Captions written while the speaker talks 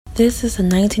This is a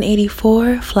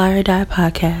 1984 Fly or Die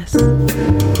podcast.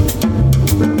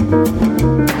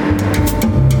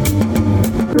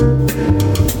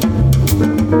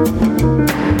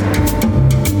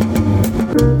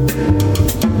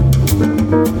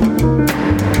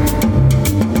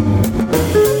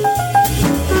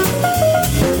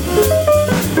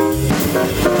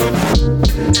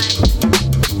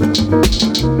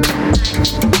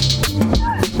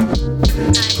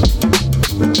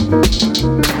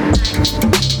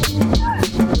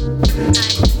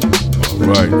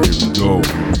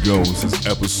 This is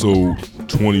episode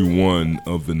 21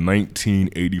 of the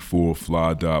 1984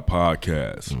 Fly Die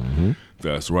podcast. Mm-hmm.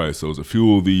 That's right. So there's a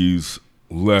few of these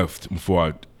left before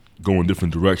I go in a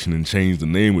different direction and change the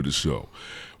name of the show.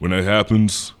 When that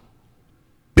happens,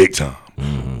 big time.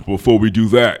 Mm-hmm. Before we do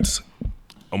that,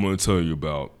 I'm going to tell you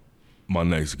about my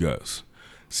next guest.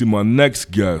 See, my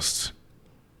next guest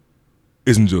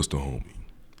isn't just a homie.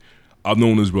 I've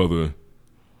known this brother,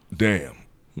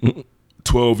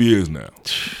 12 years now.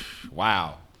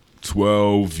 Wow.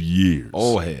 12 years.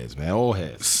 Old heads, man. Old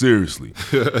heads. Seriously.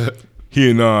 He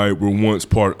and I were once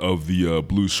part of the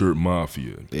Blue Shirt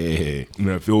Mafia. Yeah.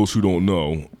 Now, for those who don't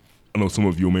know, I know some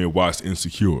of you may have watched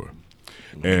Insecure.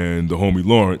 And the homie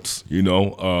Lawrence,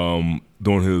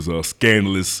 doing his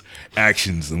scandalous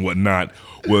actions and whatnot,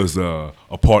 was a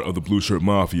part of the Blue Shirt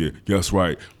Mafia. Guess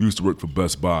right, we used to work for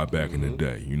Best Buy back in the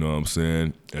day, you know what I'm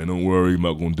saying? And don't worry, I'm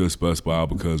not going to diss Best Buy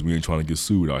because we ain't trying to get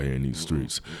sued out here in these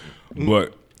streets.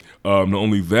 But not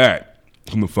only that,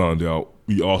 come to find out,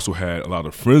 we also had a lot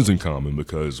of friends in common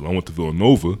because when I went to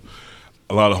Villanova,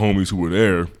 a lot of homies who were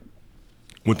there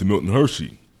went to Milton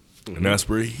Hershey, and that's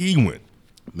where he went.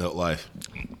 Milk Life.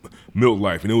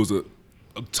 And there was a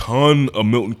ton of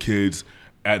Milton kids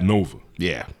at Nova.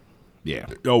 Yeah.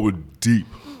 Y'all were deep.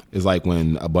 It's like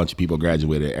when a bunch of people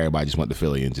graduated, everybody just went to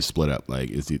Philly and just split up.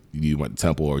 Like, you went to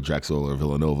Temple or Drexel or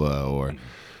Villanova or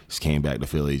just came back to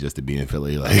Philly just to be in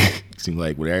Philly. Like, it seemed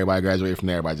like when everybody graduated from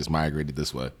there, everybody just migrated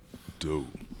this way. Dude.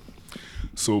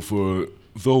 So for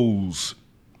those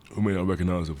who may not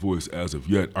recognize the voice as of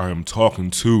yet, I am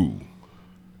talking to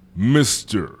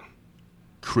Mr.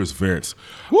 Chris Vance.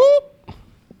 Whoop!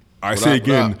 I say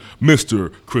again,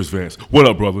 Mr. Chris Vance. What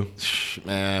up, brother?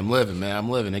 Man, I'm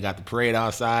living. They got the parade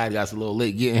outside. Got a little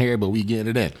late getting here, but we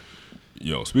getting it in.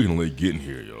 Yo, speaking of late getting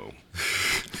here,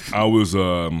 I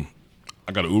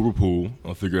got an Uber pool.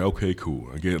 I figured, okay, cool.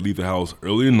 Leave the house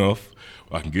early enough.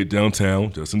 I can get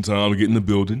downtown just in time to get in the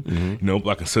building. Mm-hmm.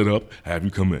 I can set up, have you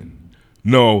come in.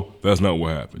 No, that's not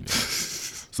what happened.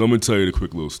 So I'm going to tell you the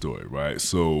quick little story, right?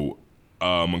 So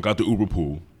I got the Uber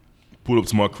pool, pulled up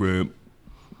to my crib.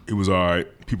 It was all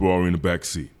right. People were already in the back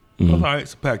seat. Mm-hmm. All right,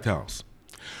 it's a packed house.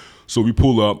 So we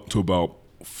pull up to about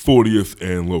 40th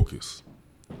and Locust.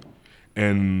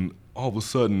 And all of a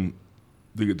sudden,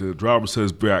 the driver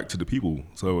says back to the people,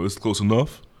 so it's close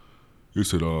enough? He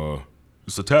said,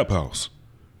 it's a tap house.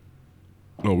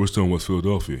 No, we're still in West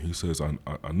Philadelphia. He says,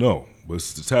 I know, but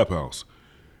it's the tap house.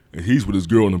 And he's with his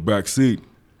girl in the back seat.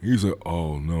 He's like,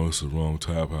 oh, no, it's the wrong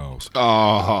tap house.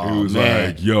 Oh, he was man.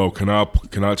 like, yo, can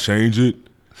I change it?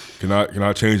 Can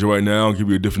I change it right now and give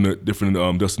you a different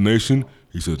destination?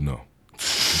 He said no. He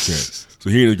can't. So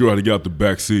he and the girl had to get out the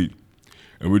back seat,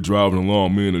 and we're driving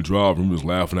along. Me and the driver, we was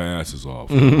laughing our asses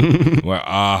off. Like,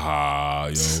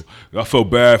 I felt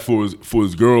bad for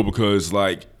his girl because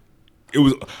I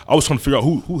was trying to figure out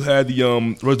who had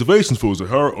the reservations for. Was it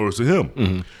her or was it him?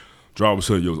 Mm-hmm. Driver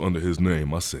said it was under his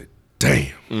name. I said,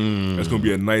 damn, that's gonna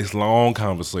be a nice long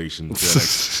conversation.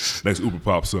 Next Uber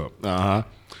pops up. But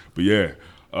yeah.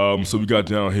 So we got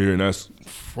down here, and that's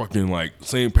fucking like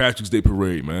St. Patrick's Day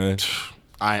parade, man.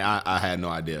 I had no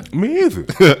idea. Me either.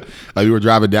 Like, we were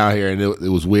driving down here, and it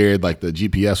was weird. Like, the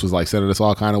GPS was like sending us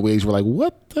all kind of ways. We're like,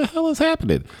 what the hell is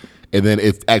happening? And then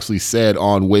it actually said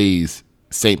on Waze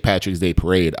St. Patrick's Day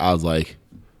parade. I was like,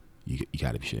 you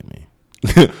got to be shitting me.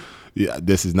 Yeah,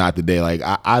 this is not the day. Like,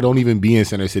 I don't even be in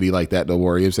Center City like that no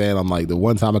more. You know what I'm saying? I'm like, the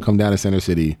one time I come down to Center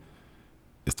City,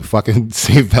 it's the fucking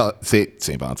St.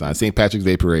 Patrick's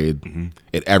Day parade,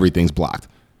 and everything's blocked.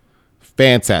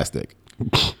 Fantastic.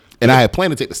 And I had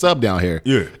planned to take the sub down here.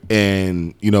 Yeah.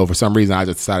 And, for some reason, I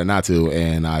just decided not to,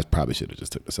 and I probably should have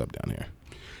just took the sub down here.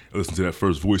 I listen to that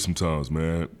first voice sometimes,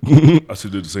 man. I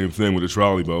should do the same thing with the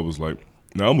trolley, but I was like,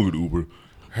 I'm moving to Uber.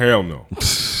 Hell no.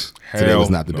 Today was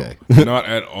not the day. Not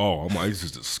at all. I'm like, this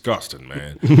is disgusting,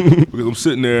 man. Because I'm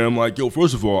sitting there, I'm like, yo,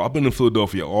 first of all, I've been in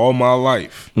Philadelphia all my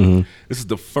life. Mm-hmm. This is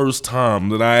the first time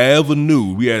that I ever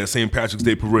knew we had a St. Patrick's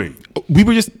Day parade. We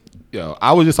were just,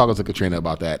 I was just talking to Katrina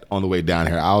about that on the way down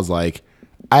here. I was like,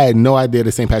 I had no idea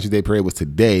the St. Patrick's Day parade was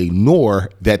today,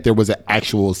 nor that there was an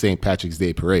actual St. Patrick's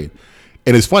Day parade.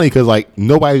 And it's funny because like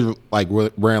nobody's like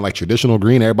wearing like traditional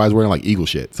green. Everybody's wearing like Eagle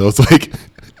shit. So it's like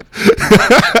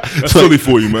that's silly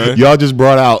for you, man. Y'all just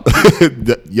brought out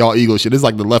y'all Eagle shit. It's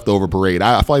like the leftover parade.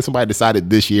 I feel like somebody decided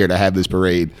this year to have this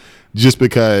parade just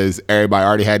because everybody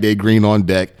already had their green on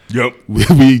deck. Yep.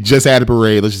 We just had a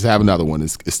parade. Let's just have another one.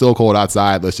 It's still cold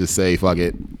outside. Let's just say fuck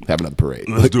it. Have another parade.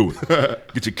 Let's do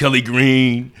it. Get your Kelly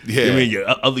green. Yeah. I mean your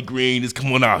other green. Just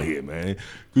come on out here, man.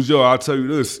 Because yo, I'll tell you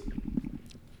this.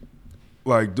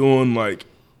 Like during like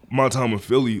my time in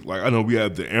Philly, like I know we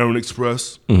have the Aaron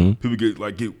Express. Mm-hmm.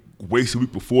 People get wasted a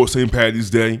week before St.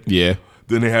 Patty's Day. Yeah.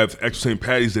 Then they have extra St.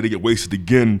 Patty's Day. They get wasted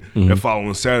again that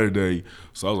following Saturday.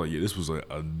 So I was like, yeah, this was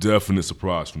a definite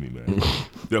surprise for me, man.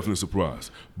 Definite surprise.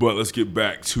 But let's get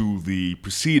back to the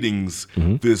proceedings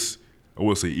this, I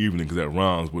would say evening because that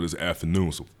rhymes, but it's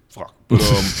afternoon, so fuck. But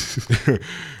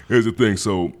here's the thing.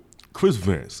 So Chris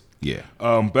Vance. Yeah.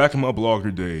 Back in my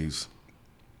blogger days,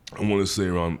 I want to say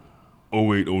around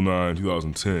 08, 09,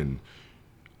 2010,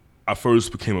 I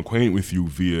first became acquainted with you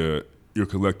via your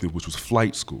collective, which was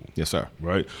Flight School. Yes, sir.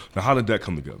 Right? Now, how did that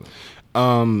come together?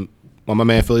 Well, my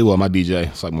man Philly, my DJ,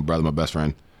 it's like my brother, my best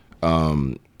friend.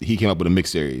 He came up with a mix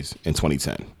series in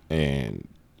 2010, and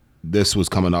this was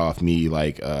coming off me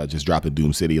like just dropping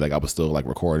Doom City. Like I was still like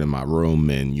recording in my room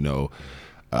and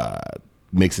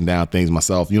mixing down things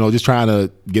myself. Just trying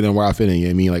to get in where I fit in. You know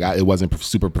what I mean? Like it wasn't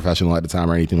super professional at the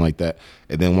time or anything like that.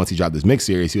 And then once he dropped this mix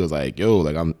series, he was like, "Yo,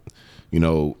 like I'm,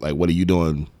 like what are you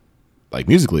doing?" Like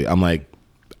musically, I'm like,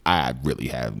 I really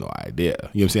have no idea.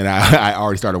 You know what I'm saying? I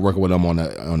already started working with him on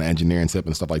the engineering tip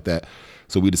and stuff like that.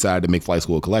 So we decided to make Flight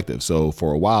School a collective. So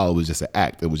for a while, it was just an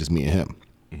act. It was just me and him.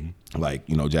 Mm-hmm. Like,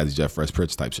 Jazzy Jeff, Fresh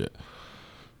Prince type shit.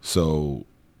 So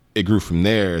it grew from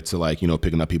there to like,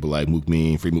 picking up people like Mook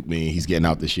Mean, Free Mook Mean. He's getting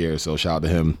out this year. So shout out to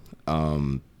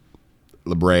him.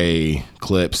 LeBray,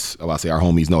 Clips, I say our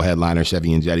homies, No Headliner,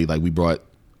 Chevy and Jetty. Like we brought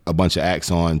a bunch of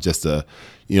acts on just to,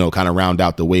 kind of round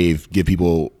out the wave, give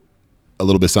people a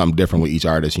little bit something different with each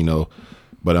artist,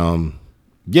 But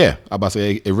yeah, I about to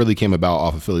say it really came about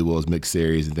off of Philly Will's mix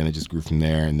series, and then it just grew from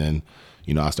there. And then,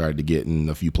 I started to get in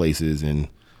a few places, and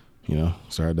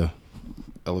started to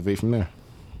elevate from there.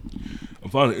 I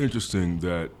find it interesting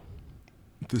that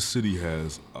this city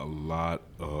has a lot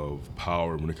of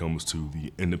power when it comes to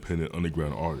the independent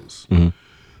underground artists. Mm-hmm.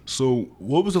 So,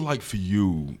 what was it like for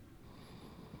you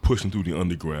pushing through the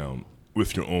underground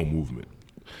with your own movement?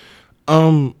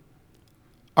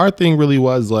 Our thing really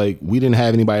was like we didn't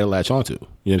have anybody to latch onto. You know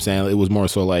what I'm saying? It was more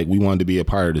so like we wanted to be a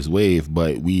part of this wave,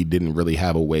 but we didn't really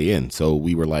have a way in. So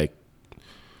we were like,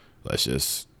 let's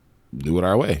just do it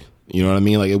our way. You know what I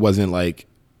mean? Like it wasn't like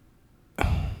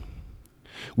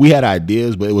we had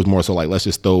ideas, but it was more so like let's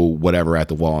just throw whatever at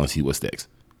the wall and see what sticks.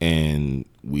 And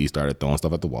we started throwing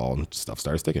stuff at the wall and stuff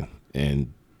started sticking.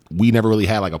 And we never really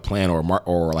had like a plan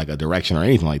or like a direction or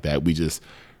anything like that. We just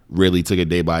really took it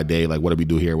day by day. Like, what do we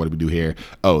do here? What do we do here?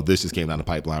 Oh, this just came down the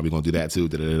pipeline. We're going to do that too.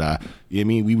 Da, da, da, da. You know what I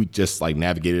mean? We would just like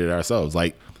navigated it ourselves.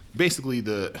 Like basically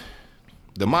the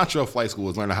mantra of Flight School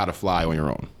is learn how to fly on your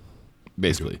own,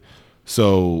 basically. Okay.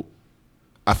 So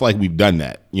I feel like we've done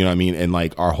that, you know what I mean? And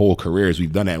like our whole careers,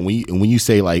 we've done that. And when you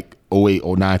say like 08,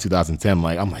 09, 2010,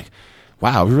 like I'm like,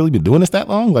 wow, have we really been doing this that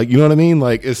long? Like, you know what I mean?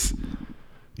 Like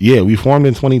yeah, we formed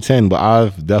in 2010, but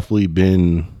I've definitely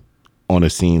been on the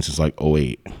scene since like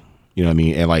 08. You know what I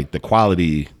mean? And like the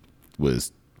quality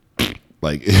was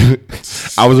like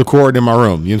I was recording in my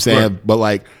room, you know what I'm saying? Right. But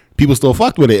like people still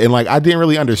fucked with it. And like I didn't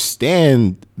really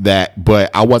understand that, but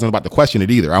I wasn't about to question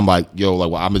it either. I'm like, yo, like,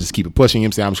 well, I'm gonna just keep it pushing. You know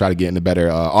what I'm saying? I'm trying to get into better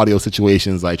audio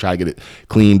situations, like try to get it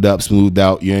cleaned up, smoothed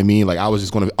out. You know what I mean? Like I was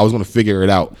gonna figure it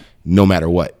out no matter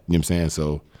what. You know what I'm saying?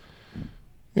 So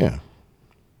yeah.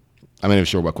 I'm not even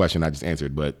sure what question I just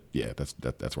answered, but yeah,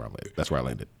 that's where I landed. That's where I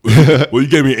landed. Well, you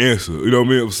gave me an answer, you know what I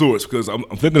mean, of sorts, because I'm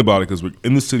thinking about it because we're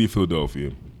in the city of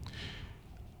Philadelphia.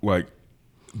 Like,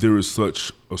 there is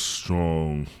such a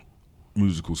strong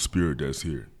musical spirit that's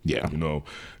here. Yeah.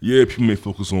 Yeah, people may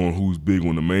focus on who's big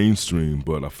on the mainstream,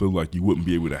 but I feel like you wouldn't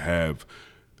be able to have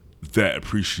that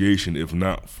appreciation if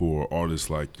not for artists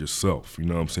like yourself. You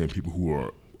know what I'm saying? People who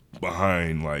are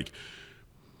behind, like,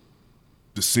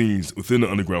 the scenes within the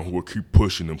underground who will keep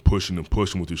pushing and pushing and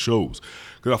pushing with your shows.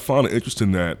 Because I find it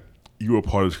interesting that you're a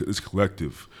part of this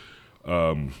collective,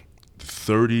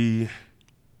 30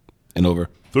 and over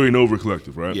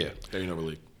collective, right? Yeah, 30 and over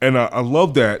league. And I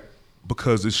love that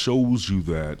because it shows you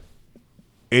that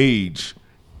age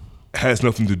has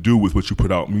nothing to do with what you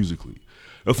put out musically,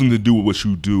 nothing to do with what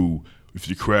you do with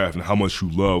your craft and how much you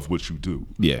love what you do.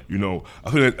 Yeah. You know,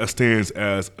 I think that stands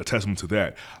as a testament to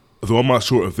that. Though I'm not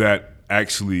sure if that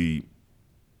actually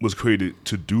was created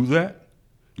to do that.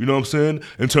 You know what I'm saying?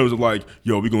 In terms of like,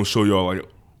 yo, we're going to show y'all like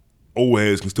old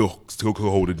heads can still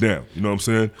hold it down. You know what I'm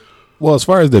saying? Well, as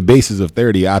far as the basis of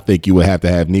 30, I think you would have to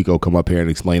have Nico come up here and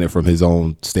explain it from his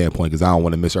own standpoint, because I don't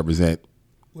want to misrepresent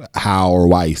how or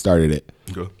why he started it.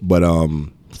 Okay. But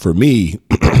for me,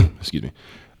 excuse me,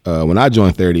 when I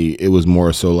joined 30, it was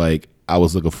more so like I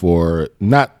was looking for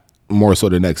not more so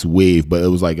the next wave, but it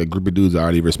was like a group of dudes I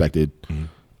already respected.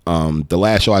 Mm-hmm. The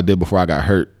last show I did before I got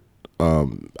hurt,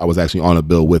 I was actually on a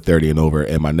bill with 30 and over,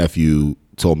 and my nephew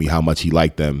told me how much he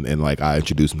liked them, and like I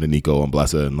introduced him to Nico and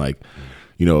Blessa, and like,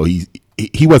 you know, he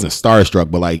wasn't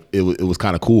starstruck, but like it was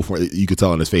kind of cool for, you could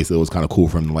tell in his face that it was kind of cool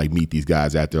for him to like meet these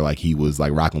guys after like he was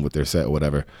like rocking with their set or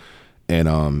whatever. And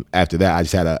after that, I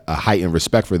just had a heightened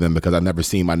respect for them because I never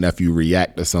seen my nephew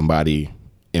react to somebody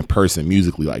in person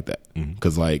musically like that.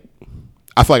 Because like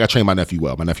I feel like I trained my nephew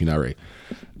well. My nephew not Ray.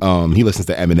 He listens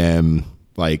to Eminem.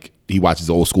 Like he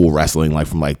watches old school wrestling like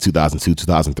from like 2002,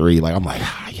 2003. Like I'm like,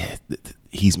 yeah,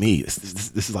 he's me.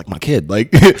 This is like my kid.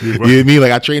 Like, you know what I mean?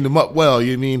 Like I trained him up well,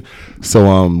 you know what I mean?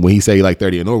 So when he say like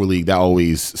 30 and over league, that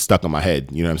always stuck in my head.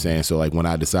 You know what I'm saying? So like when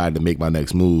I decided to make my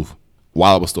next move,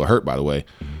 while I was still hurt, by the way,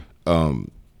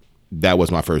 that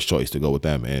was my first choice to go with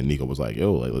them. And Nico was like,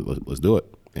 yo, like, let's do it.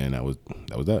 And that was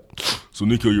that. So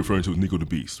Nico you're referring to is Nico the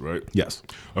Beast, right? Yes.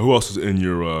 Who else is in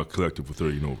your collective for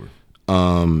 30 and over?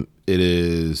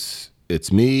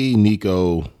 It's me,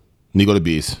 Nico the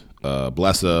Beast,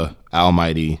 Blessa,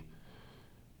 Almighty,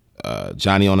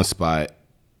 Johnny on the Spot.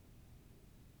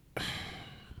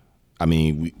 I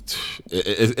mean,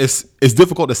 it's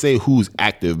difficult to say who's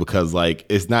active because like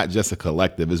it's not just a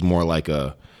collective. It's more like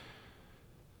and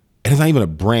it's not even a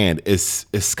brand.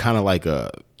 It's kind of like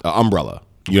a umbrella.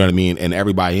 You know what I mean? And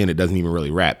everybody in it doesn't even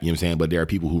really rap. You know what I'm saying? But there are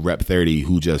people who rep 30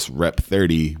 who just rep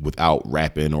 30 without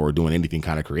rapping or doing anything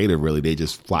kind of creative. Really, they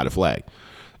just fly the flag.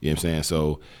 You know what I'm saying?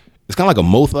 So it's kind of like a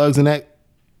Mo Thugs in that.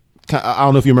 I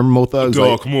don't know if you remember Mo Thugs.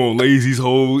 Dog, like, come on, Lazy's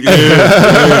whole.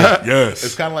 Yeah, yes.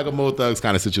 It's kind of like a Mo Thugs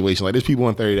kind of situation. Like there's people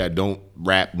in 30 that don't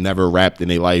rap, never rapped in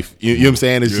their life. You know what I'm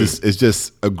saying? It's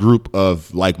just a group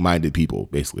of like-minded people,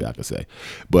 basically, I could say.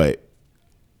 But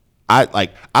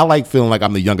I like feeling like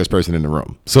I'm the youngest person in the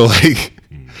room. So like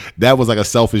that was like a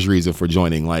selfish reason for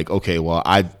joining. Like, okay, well,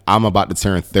 I'm about to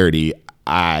turn 30.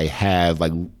 I have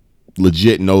like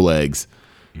legit no legs.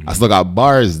 I still got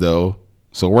bars though.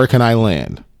 So where can I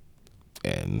land?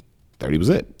 And 30 was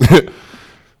it.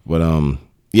 But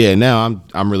yeah, now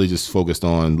I'm really just focused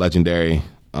on Legendary.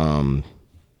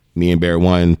 Me and Bear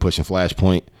One pushing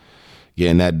Flashpoint,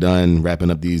 getting that done,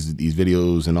 wrapping up these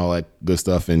videos and all that good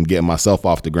stuff, and getting myself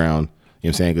off the ground. You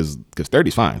know what I'm saying? Because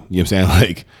 30's fine. You know what I'm saying?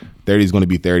 Like 30 is going to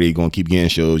be 30, going to keep getting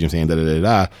shows. You know what I'm saying?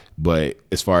 Da. But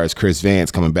as far as Chris Vance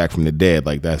coming back from the dead,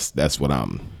 like that's what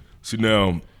I'm. See,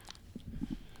 now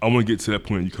I want to get to that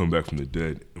point. You come back from the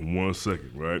dead in 1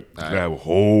 second, right? I have a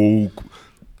whole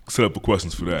setup of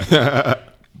questions for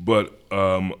that. But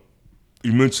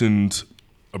you mentioned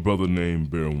a brother named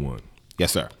Bear One.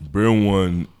 Yes, sir. Bear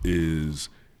One is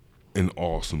an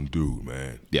awesome dude,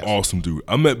 man. Yes. Awesome dude.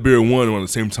 I met Bear One around the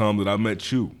same time that I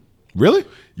met you. Really?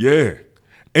 Yeah.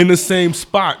 In the same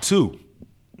spot, too.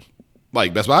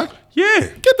 Like Best Buy? Yeah.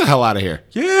 Get the hell out of here.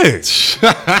 Yeah.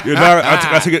 Now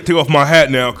I take off my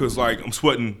hat now because, like, I'm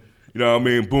sweating. You know what I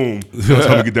mean? Boom. That's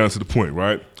how to get down to the point,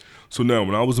 right? So now,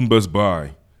 when I was in Best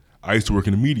Buy, I used to work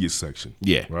in the media section.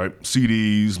 Yeah. Right?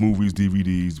 CDs, movies,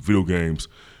 DVDs, video games,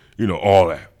 you know, all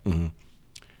that. Mm-hmm.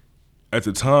 At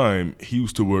the time, he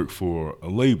used to work for a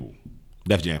label.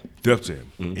 Def Jam.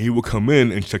 Mm-hmm. And he would come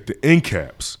in and check the end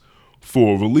caps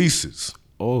for releases.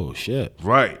 Oh, shit.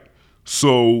 Right.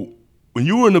 So when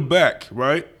you were in the back,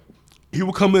 right, he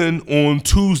would come in on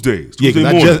Tuesday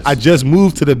mornings. I just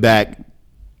moved to the back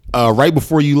right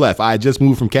before you left. I just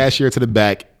moved from cashier to the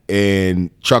back, and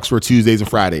trucks were Tuesdays and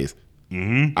Fridays.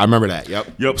 Mm-hmm. I remember that.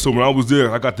 Yep. So when I was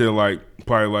there, I got there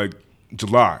probably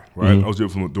July, right? Mm-hmm. I was there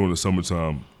during the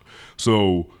summertime.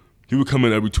 So he would come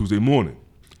in every Tuesday morning.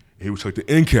 And he would check the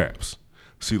end caps,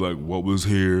 see like what was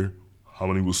here, how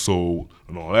many was sold,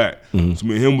 and all that. Mm-hmm. So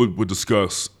me and him would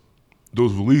discuss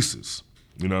those releases.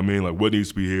 You know what I mean? Like what needs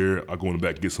to be here, I go in the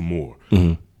back and get some more.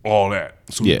 Mm-hmm. All that.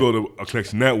 So we built a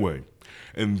connection that way.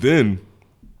 And then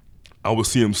I would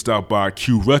see him stop by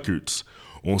Q Records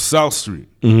on South Street.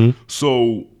 Mm-hmm.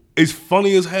 So it's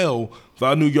funny as hell that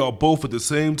I knew y'all both at the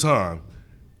same time,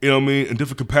 you know what I mean, in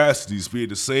different capacities, be at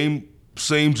the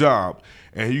same job,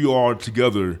 and here you are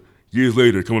together years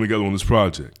later coming together on this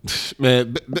project.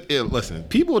 Man, listen,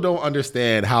 people don't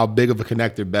understand how big of a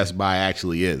connector Best Buy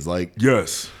actually is. Like,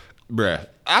 Yes. bruh,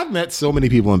 I've met so many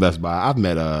people in Best Buy. I've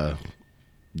met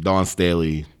Dawn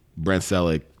Staley, Brent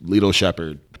Selleck, Lito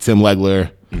Shepherd, Tim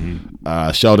Legler,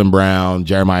 Sheldon Brown,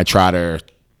 Jeremiah Trotter.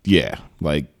 Yeah,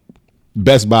 like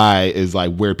Best Buy is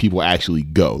like where people actually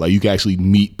go. Like you can actually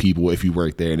meet people if you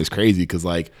work there, and it's crazy because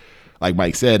like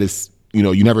Mike said, it's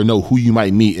you never know who you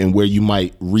might meet and where you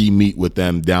might re-meet with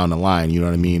them down the line. You know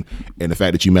what I mean? And the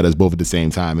fact that you met us both at the same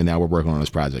time, and now we're working on this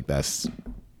project, that's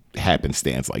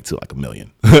happenstance to a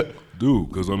million. Dude,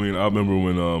 because I mean, I remember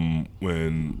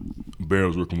when Bear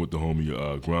was working with the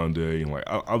homie Grande, and like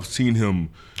I've seen him.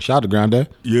 Shout out to Grande.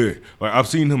 Yeah, like I've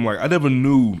seen him. Like I never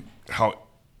knew how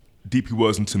deep he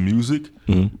was into music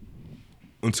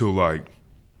until like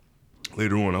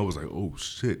later on. I was like, oh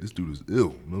shit, this dude is ill. You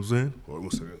know what I'm saying? Hold on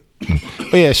 1 second.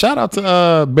 But yeah, shout out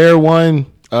to Bear One,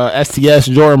 STS,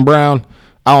 Jordan Brown,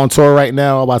 out on tour right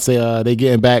now. I'm about to say they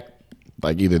getting back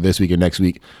like either this week or next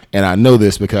week, and I know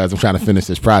this because I'm trying to finish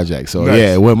this project. So nice.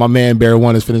 Yeah, when my man Bear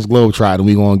One is finished Globetrotting,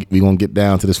 we gonna get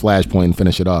down to this Flashpoint and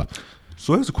finish it off.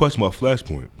 So here's a question about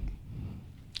Flashpoint.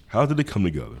 How did it come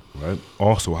together, right?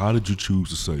 Also, how did you choose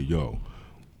to say, yo,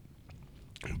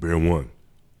 Bear One,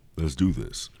 let's do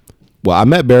this? Well, I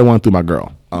met Bear One through my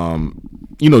girl.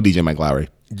 DJ Mike Lowry.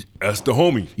 That's the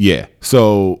homie. Yeah.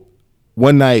 So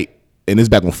one night, and this is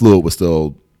back when Fluid was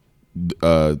still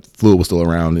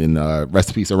around, and rest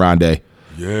in peace, Arande.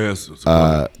 Yes.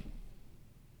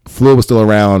 Fluid was still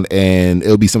around, and it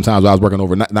would be sometimes I was working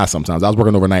overnight. Not sometimes I was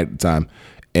working overnight at the time,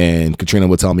 and Katrina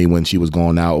would tell me when she was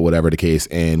going out or whatever the case.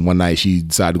 And one night she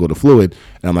decided to go to Fluid,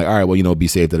 and I'm like, all right, well, be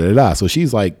safe, da da da. So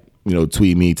she's like,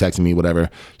 tweeting me, texting me, whatever.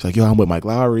 She's like, yo, I'm with Mike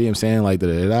Lowry. I'm saying like da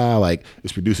da da. Like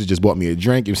this producer just bought me a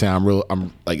drink. I'm saying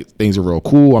I'm like things are real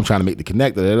cool. I'm trying to make the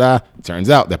connect. Da da da. Turns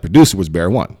out that producer was Bear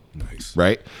One. Nice.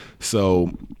 Right. So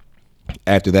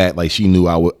after that, like she knew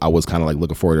I was kind of like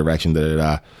looking for a direction. Da da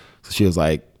da. So she was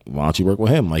like, why don't you work with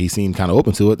him? Like he seemed kind of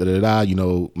open to it. Da da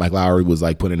da. Mike Lowry was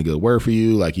like putting in a good word for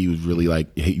you. Like he was really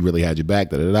like he really had your back.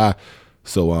 Da da da.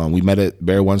 So we met at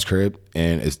Bear One's crib,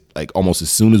 and it's like almost as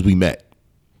soon as we met,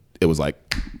 it was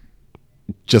like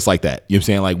just like that. You know what I'm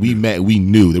saying? Like we met, we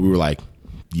knew that we were like,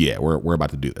 yeah, we're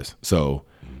about to do this. So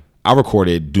I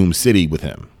recorded Doom City with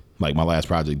him. Like my last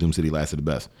project, Doom City Lasted the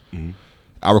Best. Mm-hmm.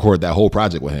 I recorded that whole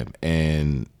project with him,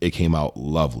 and it came out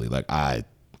lovely. Like I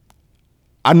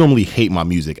normally hate my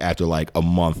music after like a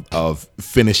month of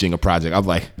finishing a project. I'm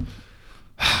like,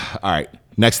 all right,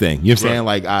 next thing. You know what I'm saying?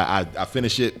 Like I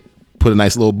finish it, put a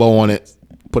nice little bow on it,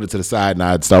 put it to the side, and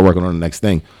I'd start working on the next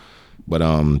thing. But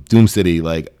Doom City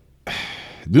got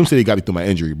me through my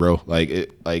injury, bro.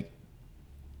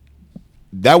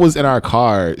 That was in our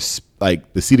car,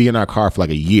 like the CD in our car for like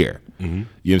a year. Mm-hmm. You know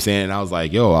what I'm saying? And I was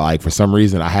like, yo, like for some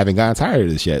reason I haven't gotten tired of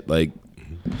this yet. Like,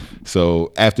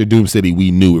 so after Doom City,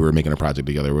 we knew we were making a project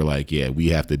together. We're like, yeah, we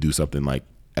have to do something like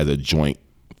as a joint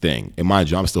thing. And mind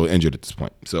you, I'm still injured at this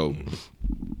point. So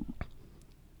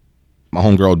my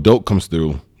homegirl Dope comes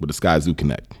through with the Skyzoo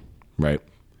Connect, right?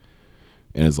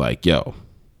 And it's like, yo,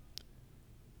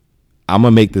 I'm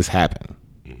going to make this happen,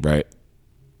 right?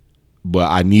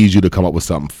 But I need you to come up with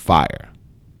something fire.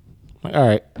 I'm like, all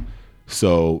right.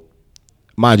 So,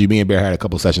 mind you, me and Bear had a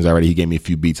couple sessions already. He gave me a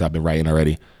few beats I've been writing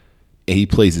already. And he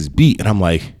plays his beat. And I'm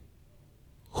like,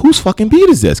 whose fucking beat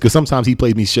is this? Because sometimes he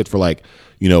plays me shit for like,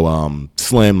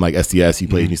 Slim, like STS. He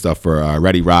plays me stuff for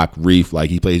Ready Rock, Reef. Like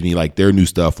he plays me like their new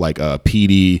stuff, like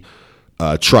PD.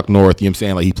 Truck North, you know what I'm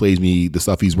saying? Like he plays me the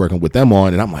stuff he's working with them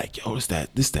on, and I'm like, yo, this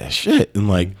that shit. And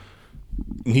like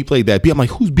when he played that beat, I'm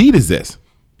like, whose beat is this?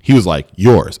 He was like,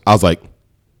 yours. I was like,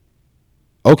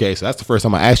 okay, so that's the first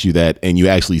time I asked you that, and you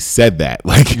actually said that.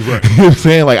 Like, right. You know what I'm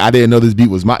saying? Like I didn't know this beat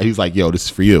was mine. He was like, yo, this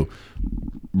is for you.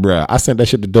 Bruh, I sent that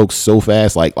shit to Doke so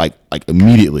fast, like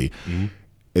immediately. Mm-hmm.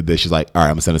 And then she's like, all right,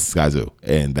 I'm gonna send this to Skyzoo.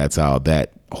 And that's how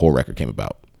that whole record came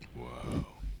about. Wow.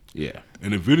 Yeah.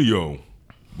 And the video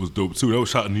was dope too. That was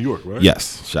shot in New York, right?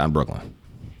 Yes, shot in Brooklyn.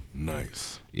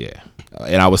 Nice. Yeah,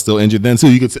 and I was still injured then too.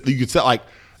 You could tell like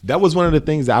that was one of the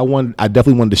things that I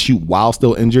definitely wanted to shoot while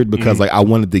still injured because like I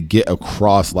wanted to get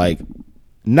across like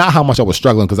not how much I was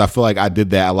struggling because I feel like I did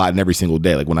that a lot and every single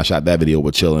day. Like when I shot that video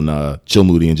with Chill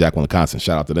Moody and Jacqueline Constant,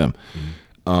 shout out to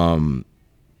them.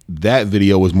 That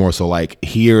video was more so like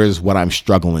here's what I'm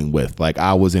struggling with. Like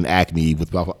I was in acne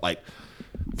with like.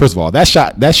 First of all, that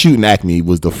shoot in Acme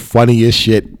was the funniest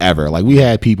shit ever. Like we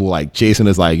had people like chasing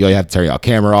us, like, yo, you have to turn y'all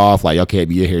camera off, like y'all can't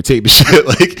be in here taping shit.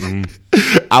 Like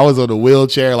I was on the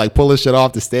wheelchair, like pulling shit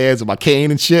off the stands with my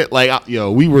cane and shit. Like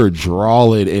we were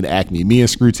drawing in Acme. Me and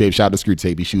Screw Tape, shout out to Screw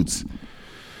Tape. He shoots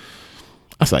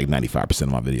That's like 95% of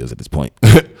my videos at this point.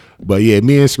 But yeah,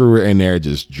 me and Screw were in there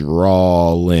just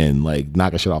drawing, like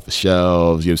knocking shit off the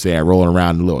shelves, you know what I'm saying? Rolling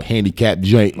around in a little handicap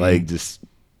joint, like just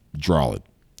drawing.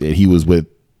 And he was with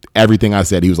everything I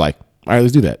said. He was like, all right,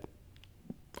 let's do that.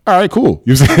 All right, cool.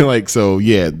 You know what I'm saying? Like, so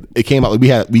yeah, it came out.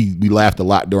 Like we laughed a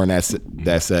lot during during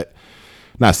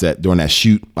that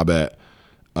shoot, my bad.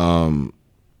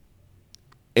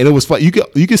 And it was fun. You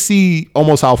could see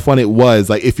almost how fun it was.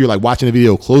 Like if you're like watching the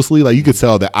video closely, like you could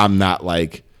tell that I'm not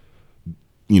like,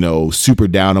 super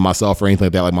down on myself or anything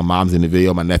like that. Like my mom's in the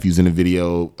video, my nephew's in the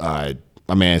video,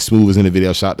 my man Smooth was in the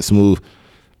video. Shout out to Smooth.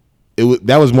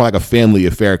 That was more like a family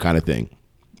affair kind of thing,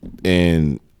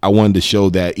 and I wanted to show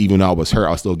that even though I was hurt,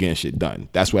 I was still getting shit done.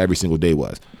 That's what every single day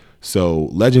was. So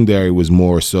Legendary was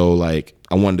more so like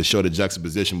I wanted to show the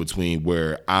juxtaposition between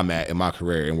where I'm at in my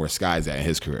career and where Sky's at in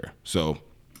his career. So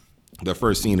the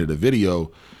first scene of the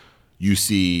video, you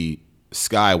see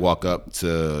Sky walk up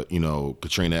to,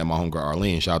 Katrina and my homegirl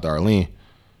Arlene. Shout out to Arlene.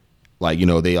 Like,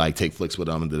 they like take flicks with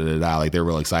them and like they're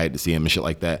real excited to see him and shit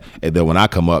like that. And then when I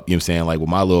come up, you know what I'm saying, like with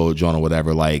my little joint or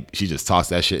whatever, like she just tossed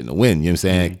that shit in the wind, you know what I'm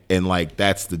saying? Mm-hmm. And like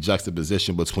that's the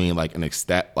juxtaposition between like an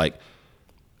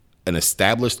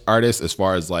established artist as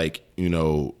far as like,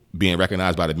 being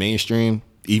recognized by the mainstream,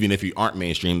 even if you aren't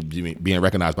mainstream, being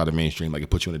recognized by the mainstream, like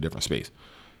it puts you in a different space.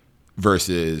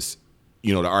 Versus,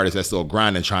 the artist that's still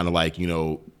grinding, trying to like,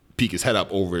 peek his head up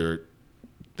over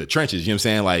the trenches, you know what I'm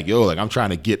saying? Like, like I'm trying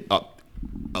to get up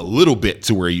a little bit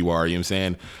to where you are, you know what I'm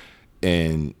saying?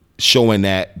 And showing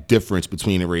that difference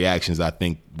between the reactions, I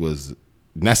think was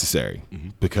necessary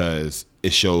because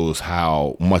it shows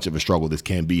how much of a struggle this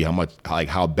can be,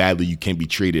 how badly you can be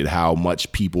treated, how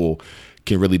much people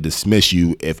can really dismiss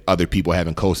you if other people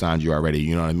haven't co-signed you already.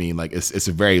 You know what I mean? Like it's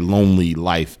a very lonely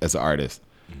life as an artist.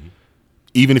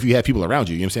 Even if you have people around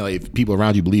you, you know what I'm saying? Like if people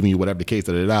around you believe in you, whatever the case,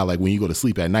 like when you go to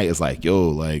sleep at night, it's like,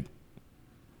 like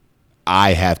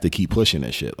I have to keep pushing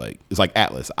this shit. Like it's like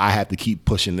Atlas. I have to keep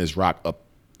pushing this rock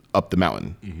up the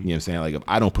mountain. You know what I'm saying? Like if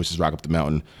I don't push this rock up the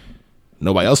mountain,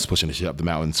 nobody else is pushing this shit up the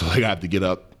mountain. So like I have to get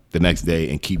up the next day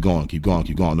and keep going,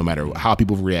 no matter how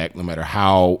people react, no matter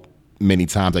how many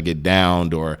times I get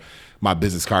downed or my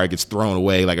business card gets thrown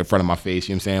away like in front of my face.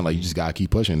 You know what I'm saying? Like you just gotta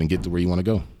keep pushing and get to where you want to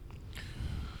go.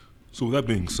 So with that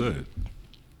being said,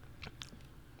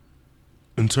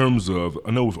 in terms of,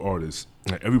 I know with artists,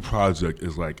 like every project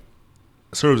is like,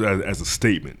 serves as a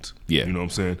statement. Yeah. You know what I'm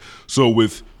saying? So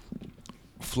with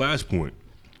Flashpoint,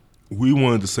 we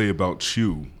wanted to say about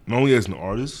you, not only as an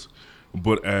artist,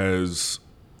 but as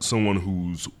someone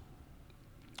who's,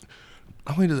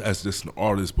 not only as just an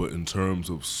artist, but in terms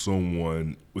of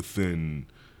someone within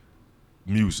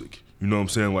music. You know what I'm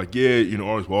saying? Like,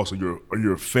 artists, but also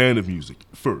you're a fan of music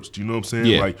first. You know what I'm saying?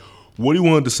 Yeah. Like, what do you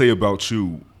want to say about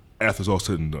you after it's all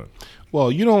said and done?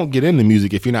 Well, you don't get into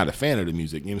music if you're not a fan of the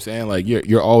music. You know what I'm saying? Like,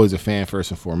 you're always a fan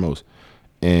first and foremost.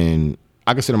 And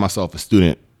I consider myself a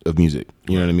student of music.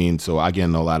 You know what I mean? So I get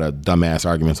in a lot of dumbass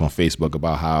arguments on Facebook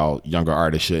about how younger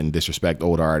artists shouldn't disrespect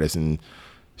older artists and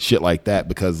shit like that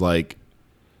because, like,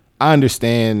 I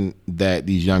understand that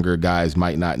these younger guys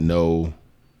might not know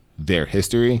their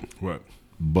history, right?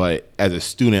 But as a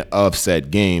student of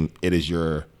said game, it is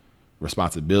your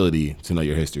responsibility to know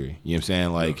your history. You know what I'm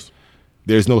saying? Like, yes.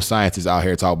 There's no scientists out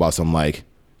here talking about something like,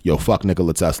 yo, fuck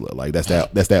Nikola Tesla. Like that's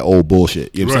that old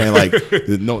bullshit. You know what I'm saying?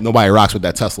 Like nobody rocks with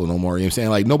that Tesla no more. You know what I'm saying?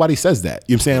 Like nobody says that.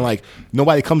 You know what I'm saying? Like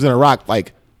nobody comes in a rock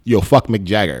like, yo, fuck Mick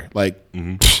Jagger. Like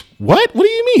what? What do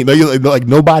you mean? Like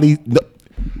nobody.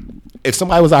 If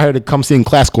somebody was out here to come sing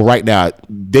classical right now,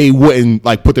 they wouldn't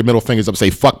like put their middle fingers up and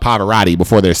say fuck Pavarotti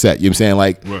before they're set. You know what I'm saying?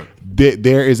 Like right.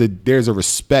 there's a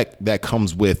respect that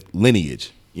comes with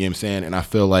lineage. You know what I'm saying? And I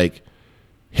feel like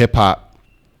hip hop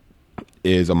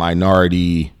is a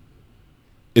minority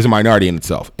in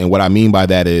itself. And what I mean by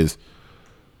that is,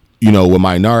 with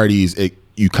minorities,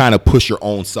 you kind of push your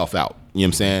own self out. You know what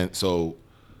I'm saying? So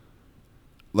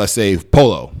let's say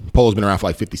Polo's been around for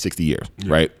like 50, 60 years,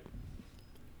 right?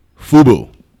 Fubu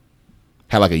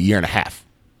had like a year and a half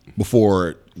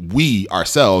before we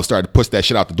ourselves started to push that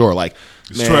shit out the door. Like,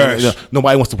 it's man, trash.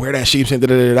 Nobody wants to wear that shit.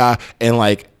 And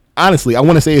like, honestly, I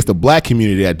want to say it's the black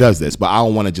community that does this, but I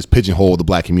don't want to just pigeonhole the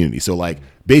black community. So like,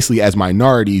 basically as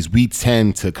minorities, we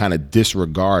tend to kind of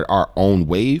disregard our own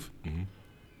wave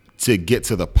to get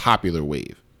to the popular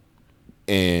wave.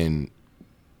 And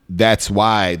that's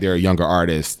why there are younger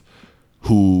artists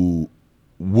who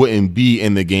wouldn't be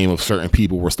in the game if certain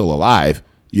people were still alive.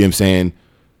 You know what I'm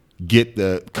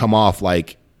saying? Come off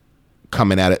like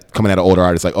coming at an older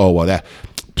artist like, oh, well,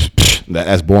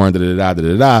 that's boring,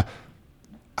 da-da-da-da-da-da.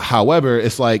 However,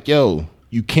 it's like, yo,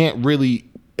 you can't really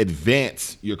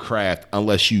advance your craft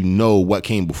unless you know what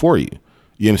came before you.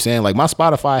 You know what I'm saying? Like my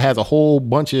Spotify has a whole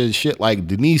bunch of shit like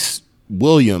Denise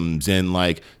Williams and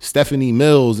like Stephanie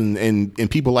Mills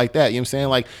and people like that. You know what I'm saying?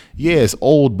 Like, yeah, it's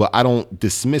old, but I don't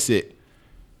dismiss it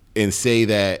and say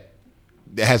that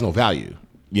it has no value. You know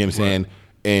what I'm saying?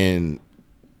 And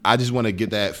I just want to get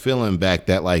that feeling back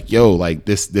that like, yo, like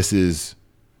this is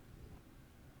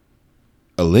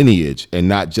a lineage and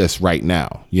not just right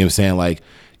now. You know what I'm saying? Like,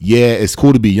 yeah, it's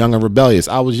cool to be young and rebellious.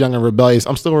 I was young and rebellious.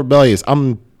 I'm still rebellious.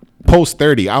 I'm post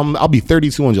 30. I'll be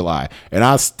 32 in July. And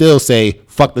I still say,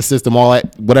 fuck the system, all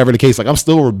that, whatever the case. Like, I'm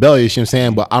still rebellious, you know what I'm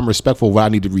saying? But I'm respectful of what I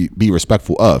need to be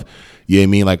respectful of. You know what I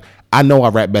mean? Like, I know I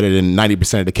rap better than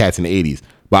 90% of the cats in the 80s.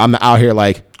 But I'm not out here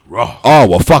like, oh,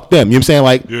 well, fuck them. You know what I'm saying?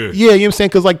 Like, yeah, you know what I'm saying?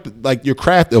 Because, like your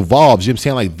craft evolves. You know what I'm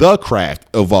saying? Like, the craft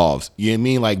evolves. You know what I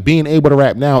mean? Like, being able to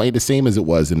rap now ain't the same as it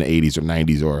was in the 80s or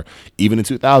 90s or even in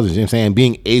 2000s. You know what I'm saying?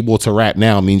 Being able to rap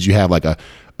now means you have, like, a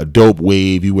dope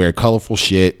wave. You wear colorful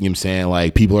shit. You know what I'm saying?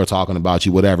 Like, people are talking about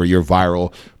you, whatever. You're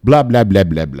viral. Blah, blah, blah,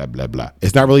 blah, blah, blah, blah.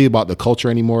 It's not really about the culture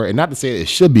anymore. And not to say it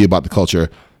should be about the culture,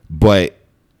 but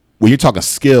when you're talking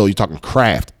skill, you're talking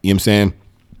craft. You know what I'm saying?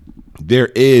 There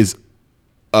is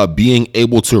a being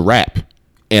able to rap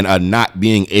and a not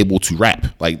being able to rap.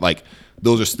 Like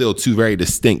those are still two very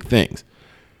distinct things.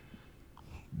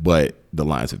 But the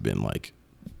lines have been like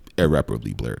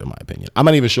irreparably blurred, in my opinion. I'm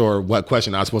not even sure what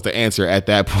question I was supposed to answer at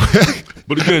that point.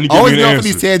 But again, you always give me an go for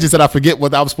answer. these tangents that I forget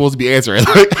what I was supposed to be answering.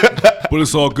 But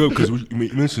it's all good because you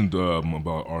mentioned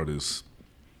about artists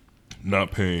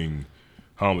not paying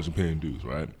homage and paying dues,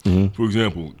 right? Mm-hmm. For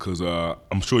example, because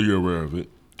I'm sure you're aware of it,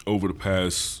 over the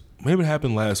past, maybe it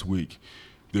happened last week,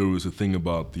 there was a thing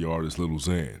about the artist Lil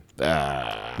Xan,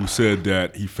 who said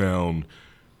that he found,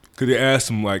 because they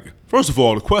asked him, like, first of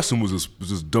all, the question was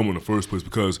just dumb in the first place,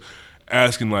 because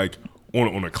asking, like,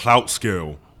 on a clout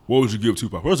scale, what would you give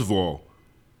Tupac? First of all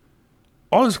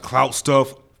this clout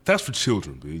stuff, that's for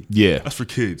children, B. Yeah. That's for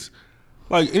kids.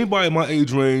 Like, anybody in my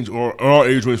age range or our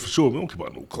age range for sure, we don't care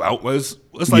about no clout. That's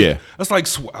like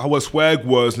what swag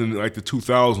was in like the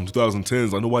 2000s,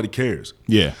 2010s. Like, nobody cares.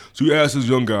 Yeah. So you ask this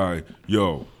young guy,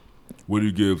 yo, what do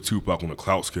you give Tupac on a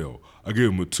clout scale? I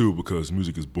give him a 2 because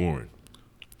music is boring.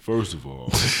 First of all.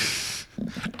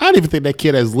 I don't even think that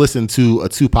kid has listened to a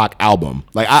Tupac album.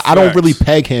 Like, I don't really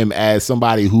peg him as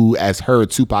somebody who has heard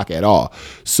Tupac at all.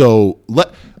 So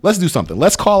let's do something.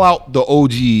 Let's call out the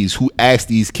OGs who ask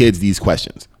these kids these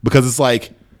questions. Because it's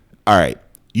like, all right,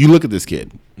 you look at this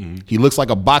kid. Mm-hmm. He looks like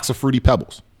a box of Fruity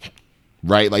Pebbles,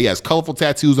 right? Like, he has colorful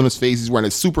tattoos on his face. He's wearing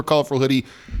a super colorful hoodie.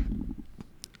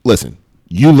 Listen,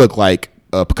 you look like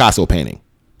a Picasso painting.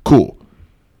 Cool.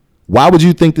 Why would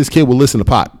you think this kid would listen to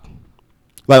Pac?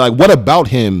 Like what about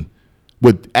him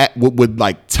would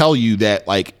like tell you that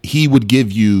like he would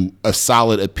give you a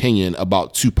solid opinion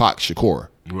about Tupac Shakur?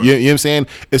 Right. You know what I'm saying?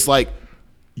 It's like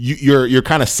you're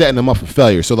kind of setting them up for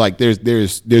failure. So like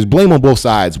there's blame on both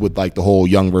sides with like the whole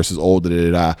young versus old.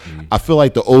 Mm-hmm. I feel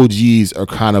like the OGs are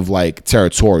kind of like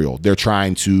territorial. They're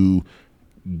trying to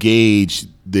gauge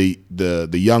the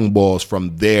young bulls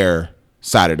from their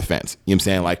side of the fence. You know what I'm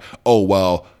saying? Like, oh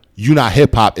well, you're not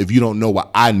hip hop if you don't know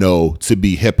what I know to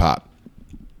be hip hop.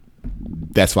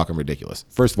 That's fucking ridiculous.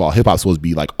 First of all, hip hop's supposed to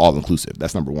be like all inclusive.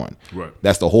 That's number one. Right.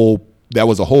 That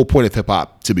was the whole point of hip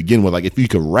hop to begin with. Like, if you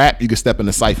could rap, you could step in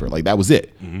the cypher. Like, that was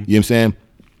it. Mm-hmm. You know what I'm saying?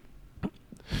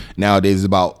 Nowadays it's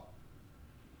about,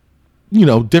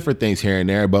 different things here and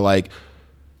there, but like,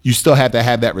 you still have to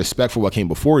have that respect for what came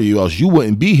before you, else you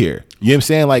wouldn't be here. You know what I'm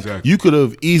saying? Like, exactly. You could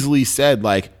have easily said,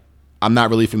 like, I'm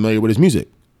not really familiar with his music.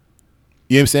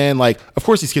 You know what I'm saying? Like, of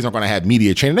course these kids aren't going to have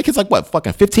media training. That kid's like, what,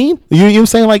 fucking 15? You know what I'm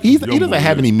saying? Like, he doesn't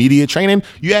have any media training.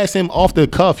 You ask him off the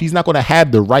cuff, he's not going to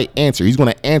have the right answer. He's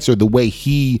going to answer the way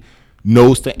he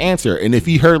knows to answer. And if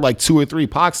he heard like 2 or 3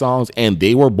 Pac songs and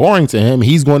they were boring to him,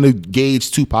 he's going to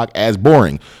gauge Tupac as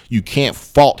boring. You can't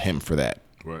fault him for that.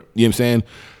 Right. You know what I'm saying?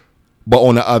 But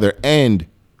on the other end,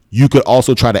 you could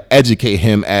also try to educate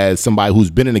him as somebody who's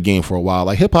been in the game for a while.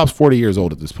 Like, hip-hop's 40 years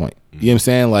old at this point. Mm-hmm. You know what I'm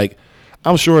saying? Like,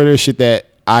 I'm sure there's shit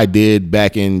that I did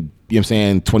back in, you know what I'm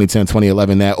saying, 2010,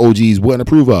 2011 that OGs wouldn't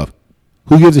approve of.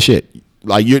 Who gives a shit?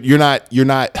 Like, you're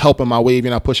not helping my wave,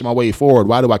 you're not pushing my wave forward.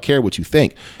 Why do I care what you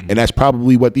think? Mm-hmm. And that's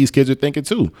probably what these kids are thinking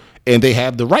too. And they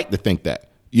have the right to think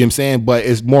that. You know what I'm saying? But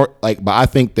it's more like, but I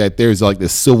think that there's like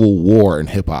this civil war in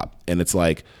hip hop. And it's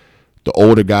like the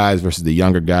older guys versus the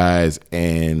younger guys.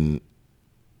 And,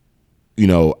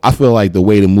 I feel like the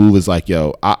way to move is like,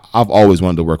 yo, I've always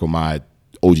wanted to work with my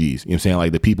OGs. You know what I'm saying?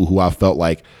 Like, the people who I felt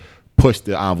like push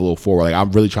the envelope forward. Like,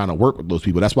 I'm really trying to work with those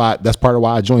people. That's part of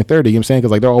why I joined 30. You know what I'm saying?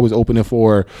 Because like they're always opening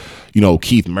for,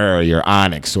 Keith Murray or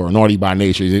Onyx or Naughty by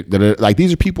Nature. Like,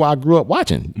 these are people I grew up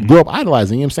watching, grew up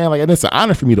idolizing. You know what I'm saying? Like, and it's an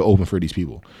honor for me to open for these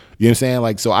people. You know what I'm saying?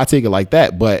 Like, so I take it like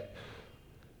that. But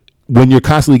when you're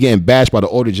constantly getting bashed by the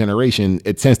older generation,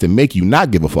 it tends to make you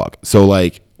not give a fuck. So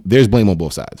like, there's blame on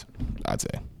both sides, I'd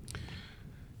say.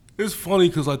 It's funny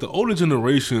because like the older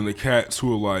generation, the cats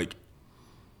who are like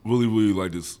really, really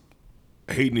like this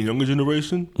hating the younger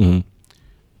generation,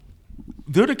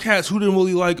 they're the cats who didn't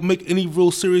really like make any real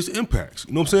serious impacts.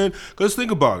 You know what I'm saying? Because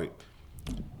think about it.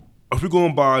 If we're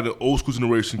going by the old school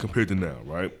generation compared to now,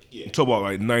 right? Yeah. You talk about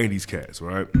like 90s cats,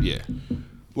 right? Yeah.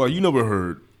 Like you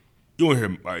don't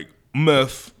hear like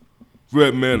Meth,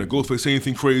 Redman, or Ghostface say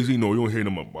anything crazy. No, you don't hear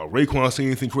them about Raekwon say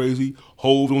anything crazy.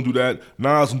 Hov don't do that.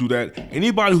 Nas don't do that.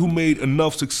 Anybody who made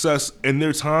enough success in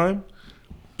their time,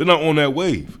 they're not on that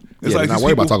wave. It's like they're not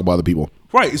worried about talking about other people.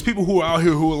 Right. It's people who are out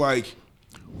here who are like,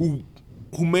 who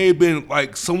may have been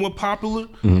like somewhat popular,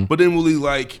 but didn't really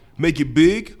like make it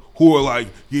big. Who are like,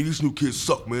 yeah, these new kids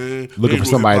suck, man. Looking for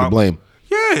somebody to blame.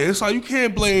 Yeah, it's like you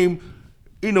can't blame,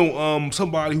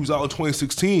 somebody who's out in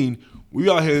 2016. We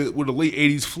out here with a late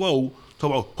 80s flow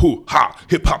talking about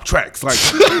hip hop tracks. Like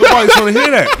nobody's trying to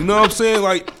hear that. You know what I'm saying?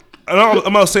 Like,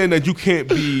 I'm not saying that you can't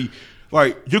be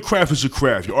like, your craft is your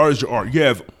craft, your art is your art. You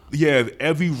have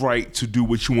every right to do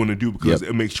what you want to do because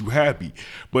it makes you happy.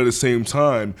 But at the same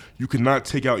time, you cannot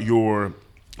take out your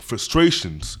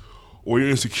frustrations or your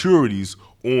insecurities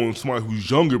on somebody who's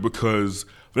younger because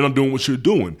they're not doing what you're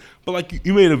doing. But like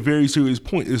you made a very serious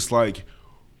point. It's like,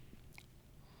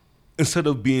 instead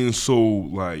of being so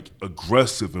like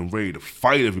aggressive and ready to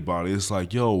fight everybody, it's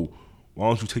like, yo, why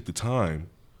don't you take the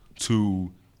time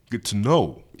to get to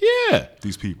know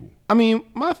these people? I mean,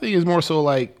 my thing is more so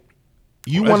like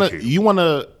you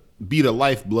wanna be the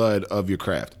lifeblood of your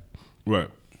craft. Right. You know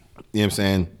what I'm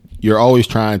saying? You're always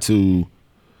trying to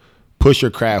push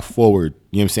your craft forward.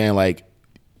 You know what I'm saying? Like,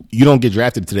 you don't get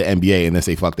drafted to the NBA and then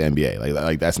say fuck the NBA.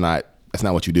 Like that's not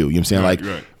what you do. You know what I'm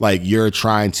saying? Like you're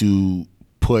trying to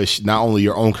push not only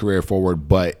your own career forward,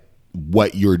 but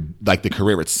what you're like the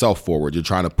career itself forward. You're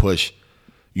trying to push,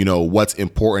 what's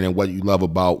important and what you love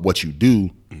about what you do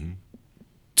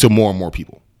to more and more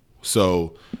people.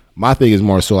 So my thing is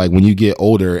more so like when you get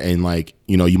older and like,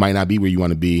 you might not be where you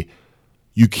want to be,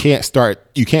 you can't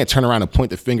turn around and point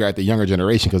the finger at the younger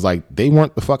generation because like they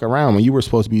weren't the fuck around when you were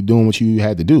supposed to be doing what you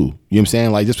had to do. You know what I'm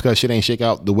saying? Like just because shit ain't shake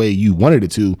out the way you wanted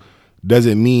it to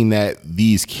doesn't mean that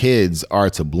these kids are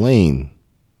to blame.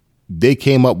 They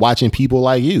came up watching people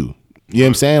like you. You know what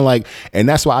I'm saying? Like, and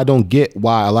that's why I don't get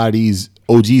why a lot of these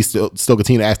OGs still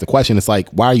continue to ask the question. It's like,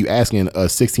 why are you asking a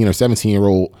 16 or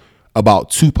 17-year-old about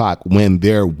Tupac when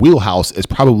their wheelhouse is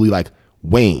probably like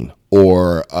Wayne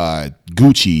or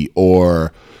Gucci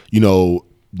or,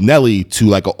 Nelly to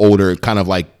like an older kind of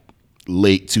like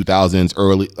late 2000s,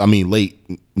 late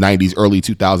 90s, early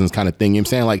 2000s kind of thing. You know what I'm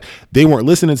saying? Like they were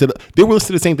listening to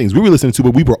the same things we were listening to,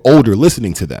 but we were older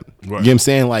listening to them. Right. You know what I'm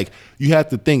saying? Like you have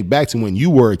to think back to when you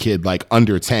were a kid, like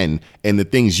under 10 and the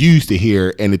things you used to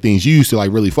hear and the things you used to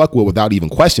like really fuck with without even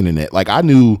questioning it. Like I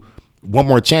knew One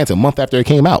More Chance a month after it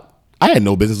came out. I had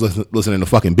no business listening to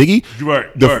fucking Biggie. Right.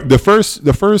 The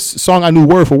first song I knew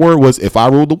word for word was If I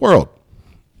Ruled the World.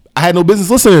 I had no business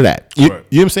listening to that. You know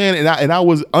what I'm saying? And I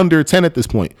was under 10 at this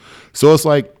point. So it's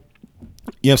like, you know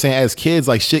what I'm saying? As kids,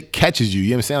 like shit catches you. You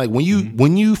know what I'm saying? Like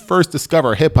when you first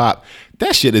discover hip hop,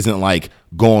 that shit isn't like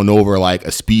going over like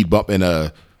a speed bump in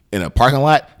a parking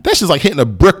lot. That's just like hitting a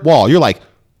brick wall. You're like,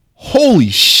 holy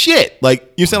shit. Like, you know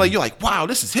what I'm saying? Like, you're like, wow,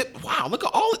 this is hip. Wow, look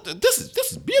at all this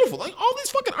is beautiful. Like all these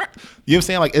fucking art. You know what I'm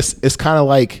saying? Like it's kind of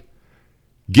like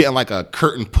getting like a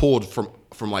curtain pulled from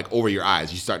like over your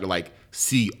eyes. You start to like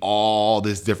see all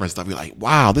this different stuff. You're like,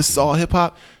 wow, this is all hip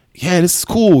hop. Yeah, this is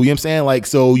cool. You know what I'm saying? Like,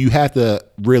 so you have to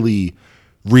really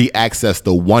re-access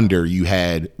the wonder you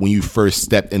had when you first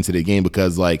stepped into the game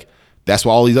because like that's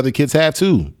what all these other kids have too.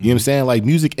 You know what I'm saying? Like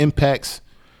music impacts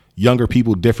younger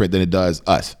people different than it does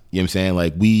us. You know what I'm saying?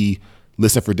 Like we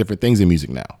listen for different things in music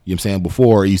now. You know what I'm saying?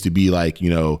 Before it used to be like,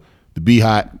 the Be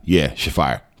Hot, yeah, shit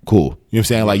fire. Cool. You know what I'm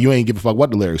saying? Like you ain't give a fuck what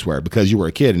the lyrics were because you were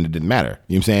a kid and it didn't matter.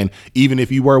 You know what I'm saying? Even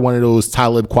if you were one of those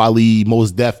Talib Kweli,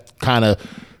 Mos Def kind of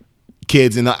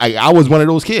kids, and I was one of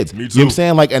those kids. Me too. You know what I'm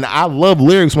saying? Like, and I love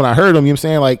lyrics when I heard them. You know what I'm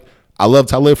saying? Like, I love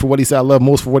Talib for what he said. I love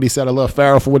Mos for what he said. I love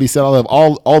Pharoah for what he said. I love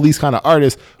all these kind of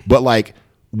artists. But like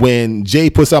when Jay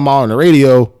put something out on the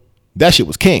radio, that shit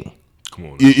was king. Come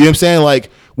on. You know what I'm saying? Like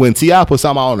when T.I. put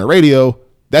something out on the radio,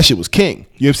 that shit was king.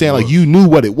 You know what I'm saying? Like you knew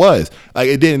what it was. Like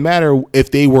it didn't matter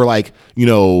if they were like,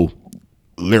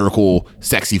 lyrical,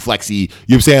 sexy, flexy. You know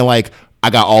what I'm saying? Like, I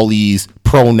got all these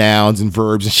pronouns and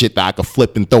verbs and shit that I could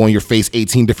flip and throw in your face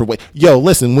 18 different ways. Yo,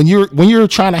 listen, when you're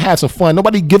trying to have some fun,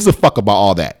 nobody gives a fuck about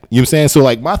all that. You know what I'm saying? So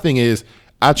like my thing is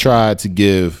I try to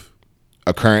give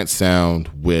a current sound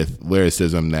with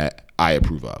lyricism that I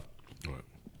approve of. Right.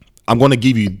 I'm going to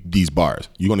give you these bars.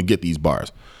 You're going to get these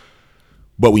bars.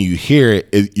 But when you hear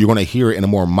it, you're going to hear it in a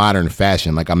more modern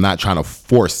fashion. Like I'm not trying to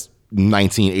force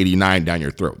 1989 down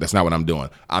your throat. That's not what I'm doing.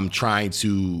 I'm trying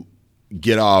to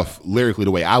get off lyrically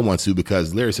the way I want to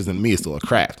because lyricism to me is still a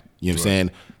craft. You know what I'm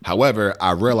saying? However,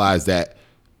 I realize that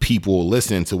people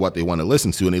listen to what they want to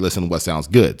listen to and they listen to what sounds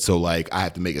good. So like I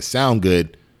have to make it sound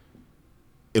good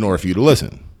in order for you to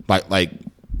listen. Like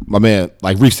my man,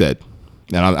 like Reef said,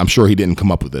 and I'm sure he didn't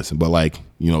come up with this, but like,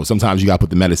 you know, sometimes you got to put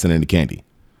the medicine in the candy.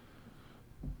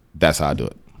 That's how I do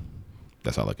it.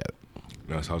 That's how I look at it.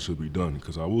 That's how it should be done.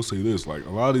 Because I will say this, like a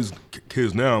lot of these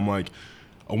kids now, I'm like,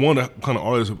 I wonder what kind of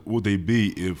artists would they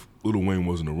be if Lil Wayne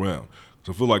wasn't around.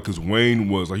 So I feel like because Wayne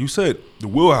was, like you said, the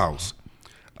wheelhouse.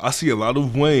 I see a lot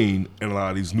of Wayne and a lot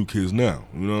of these new kids now.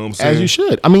 You know what I'm saying? As you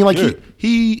should. I mean, like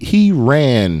he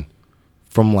ran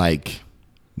from like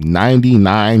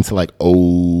 99 to like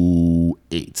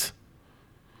 08.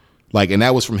 Like, and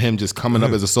that was from him just coming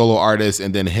up as a solo artist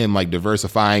and then him like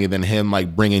diversifying and then him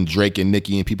like bringing Drake and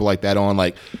Nicki and people like that on.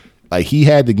 Like he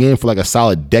had the game for like a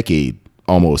solid decade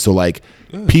almost. So like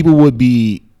people would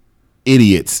be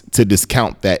idiots to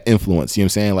discount that influence. You know what I'm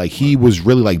saying? Like he was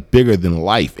really like bigger than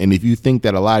life. And if you think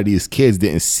that a lot of these kids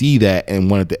didn't see that and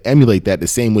wanted to emulate that the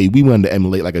same way we wanted to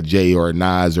emulate like a Jay or a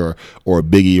Nas or a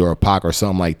Biggie or a Pac or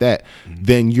something like that,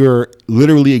 then you're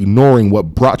literally ignoring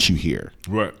what brought you here.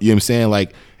 Right. You know what I'm saying?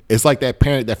 Like it's like that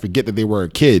parent that forget that they were a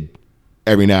kid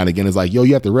every now and again. It's like, yo,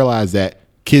 you have to realize that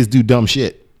kids do dumb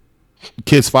shit.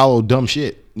 Kids follow dumb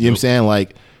shit. You know what I'm saying?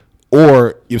 Like, or, you know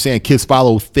what I'm saying, kids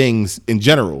follow things in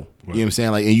general. Right. You know what I'm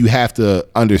saying? Like, and you have to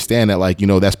understand that, like, you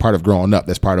know, that's part of growing up.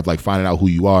 That's part of like finding out who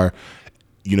you are,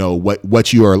 you know,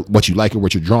 what you are, what you like or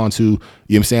what you're drawn to. You know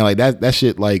what I'm saying? Like that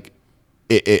shit, like,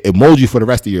 it molds you for the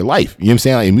rest of your life. You know what I'm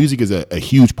saying? Like, music is a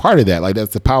huge part of that. Like,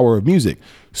 that's the power of music.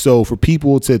 So for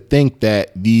people to think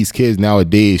that these kids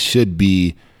nowadays should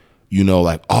be, you know,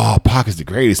 like, oh, Pac is the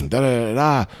greatest and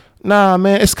da-da-da-da. Nah,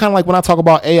 man, it's kind of like when I talk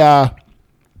about AI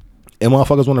and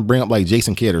motherfuckers want to bring up like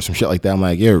Jason Kidd or some shit like that. I'm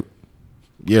like, yeah,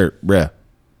 bruh.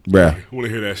 I want to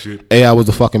hear that shit. AI was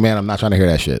the fucking man. I'm not trying to hear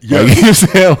that shit. Yeah. Like, you know what I'm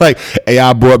saying? Like,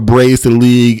 AI brought braids to the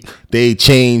league. They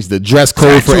changed the dress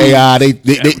code for AI. They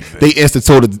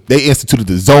instituted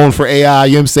the zone for AI.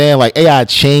 You know what I'm saying? Like, AI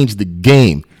changed the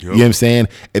game. Yep. You know what I'm saying?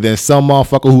 And then some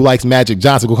motherfucker who likes Magic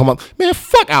Johnson will come up, man,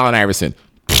 fuck Allen Iverson.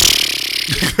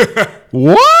 What? You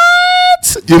know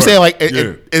what I'm saying? Like,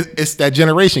 it's that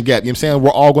generation gap. You know what I'm saying?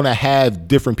 We're all going to have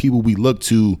different people we look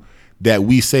to that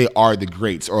we say are the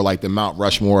greats or like the Mount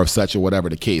Rushmore of such or whatever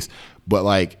the case. But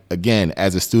like, again,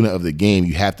 as a student of the game,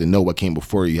 you have to know what came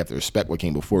before you. You have to respect what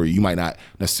came before you. You might not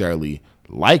necessarily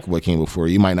like what came before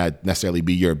you. You might not necessarily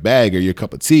be your bag or your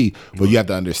cup of tea, but you have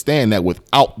to understand that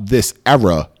without this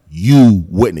era, you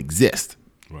wouldn't exist.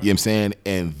 Right. You know what I'm saying?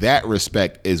 And that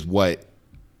respect is what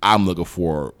I'm looking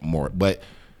for more. But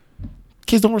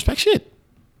kids don't respect shit. You know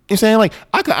what I'm saying? Like,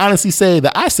 I could honestly say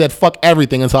that I said fuck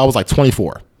everything until I was like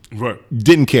 24. Right.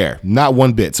 Didn't care. Not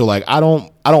one bit. So like I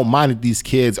don't mind that these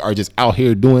kids are just out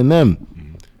here doing them.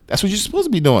 Mm-hmm. That's what you're supposed to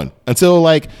be doing. Until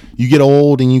like you get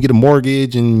old and you get a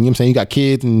mortgage and you know what I'm saying, you got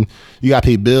kids and you gotta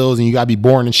pay bills and you gotta be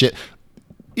born and shit.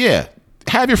 Yeah.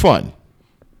 Have your fun.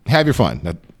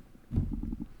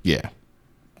 Yeah.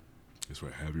 That's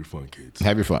right. Have your fun, kids.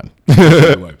 Have your fun.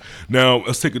 Now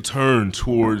let's take a turn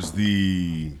towards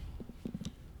the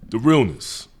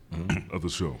realness of the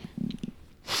show.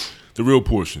 The real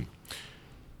portion.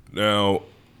 Now,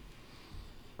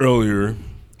 earlier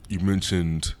you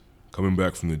mentioned coming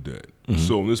back from the dead. Mm-hmm.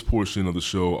 So in this portion of the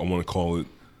show, I want to call it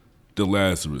the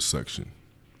Lazarus section.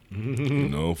 Mm-hmm. You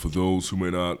know, for those who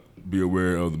may not be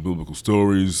aware of the biblical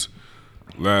stories,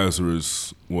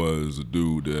 Lazarus was a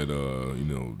dude that, you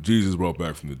know, Jesus brought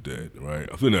back from the dead, right?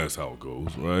 I think that's how it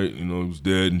goes, right? You know, he was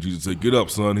dead and Jesus said, get up,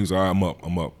 son. He's like, all right,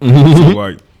 I'm up.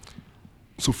 Mm-hmm.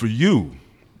 So for you,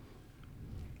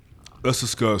 let's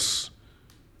discuss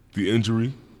the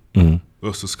injury. Mm-hmm.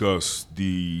 Let's discuss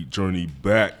the journey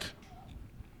back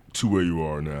to where you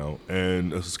are now.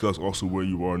 And let's discuss also where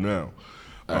you are now.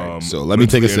 All right, so let me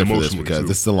take a sip for this because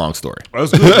this is a long story.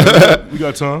 That's good. We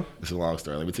got time. It's a long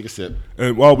story. Let me take a sip.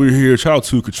 And while we're here, shout out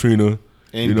to Katrina.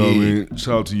 Indeed. You know what I mean?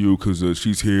 Shout out to you because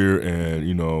she's here and,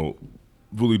 you know,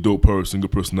 really dope person,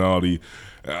 good personality.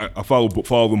 I follow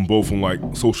them both on like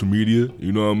social media.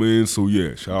 You know what I mean? So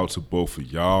yeah, shout out to both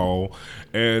of y'all.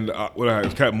 And what I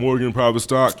had, Cap Morgan, Private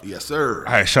Stock. Yes, sir.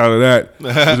 I had shout out that.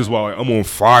 Which is why I'm on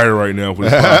fire right now for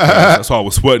this podcast. That's why I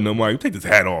was sweating. I'm like, take this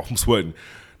hat off. I'm sweating.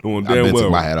 Knowing damn I've been well.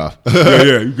 took my hat off.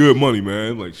 yeah, you good money,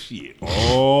 man. Like shit.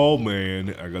 Oh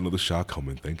man, I got another shot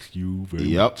coming. Thank you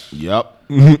very much. Yep.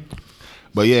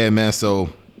 But yeah, man. So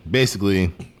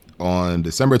basically, on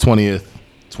December 20th,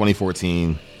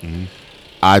 2014,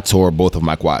 I tore both of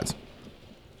my quads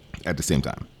at the same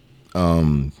time.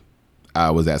 I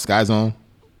was at Skyzoo.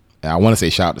 And I want to say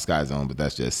shout out to Skyzoo, but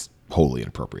that's just wholly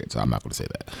inappropriate, so I'm not going to say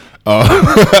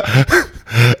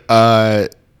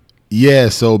that. Yeah,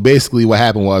 so basically what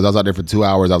happened was I was out there for 2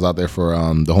 hours. I was out there for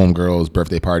the homegirl's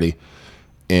birthday party.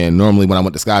 And normally when I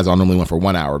went to Skyzoo, I normally went for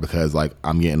 1 hour because, like,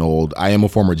 I'm getting old. I am a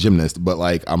former gymnast, but,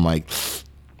 like, I'm like,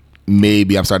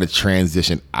 maybe I'm starting to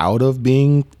transition out of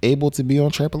being able to be on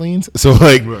trampolines. So,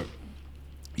 like,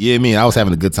 yeah, I mean, I was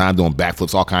having a good time doing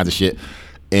backflips, all kinds of shit.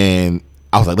 And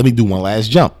I was like, let me do one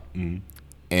last jump.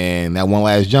 And that one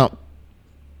last jump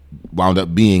wound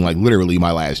up being, like, literally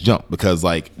my last jump because,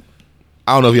 like,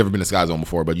 I don't know if you've ever been to Skyzoo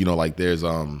before, but, you know, like, there's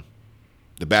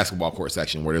the basketball court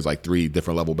section where there's, like, 3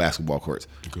 different level basketball courts.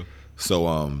 Okay. So,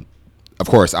 of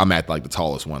course, I'm at, like, the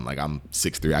tallest one. Like, I'm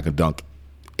 6'3". I can dunk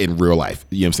in real life.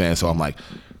 You know what I'm saying? So I'm like,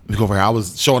 let me go over here. I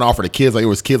was showing off for the kids. Like, it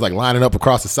was kids, like, lining up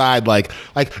across the side, like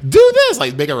do this.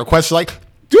 Like, making requests, like,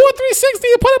 do a 360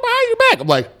 and put it behind your back. I'm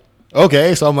like,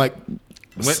 okay. So I'm like,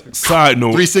 side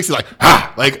note, 360, like,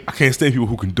 like, I can't stand people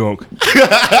who can dunk.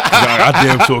 I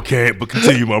damn sure can't, but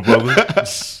continue, my brother.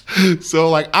 So,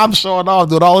 like, I'm showing off,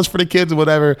 doing all this for the kids or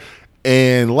whatever.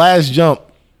 And last jump,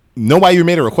 nobody even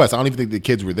made a request. I don't even think the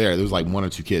kids were there. There was like one or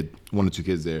two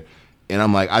kids there. And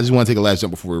I'm like, I just want to take a last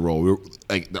jump before we roll. We were,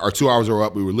 like, our 2 hours were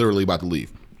up. We were literally about to leave.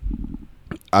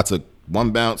 I took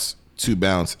 1 bounce, 2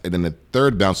 bounce, and then the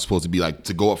third bounce was supposed to be like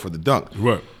to go up for the dunk.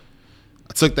 Right.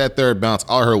 I took that third bounce.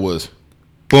 All I heard was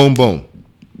boom, boom.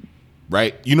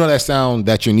 Right? You know that sound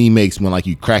that your knee makes when, like,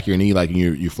 you crack your knee, like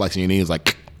you're flexing your knee. It's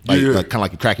like kind of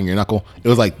like you're cracking your knuckle. It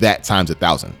was like that times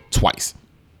 1,000, twice.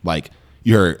 Like,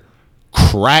 you heard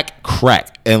crack,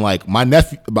 and, like, my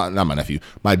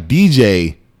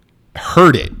DJ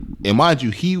heard it. And mind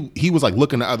you, he was, like,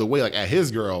 looking the other way, like, at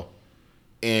his girl.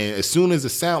 And as soon as the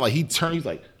sound, like, he turned, he's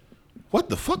like, what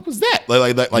the fuck was that?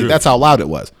 Like that's how loud it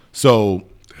was. So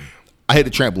I hit the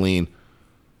trampoline.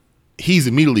 He's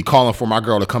immediately calling for my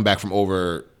girl to come back from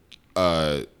over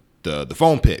the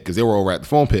foam pit, because they were over at the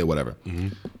foam pit or whatever.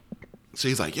 So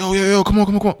he's like, yo, come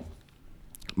on.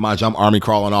 Mind you, I'm army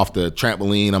crawling off the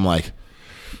trampoline. I'm like,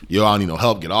 yo, I don't need no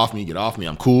help. Get off me.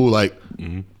 I'm cool. Like,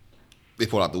 they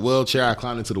pulled out the wheelchair. I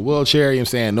climbed into the wheelchair. You know what I'm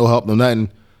saying? No help, no nothing.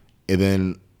 And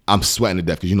then I'm sweating to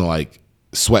death because, you know, like,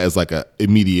 sweat is like a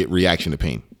immediate reaction to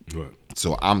pain. Right.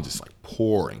 So I'm just like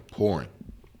pouring.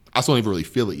 I still don't even really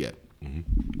feel it yet.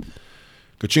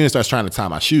 Katrina starts trying to tie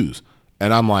my shoes.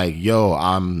 And I'm like, yo,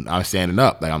 I'm standing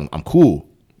up. Like, I'm cool.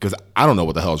 Because I don't know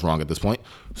what the hell is wrong at this point.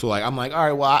 So, like, I'm like, all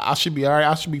right, well, I should be all right.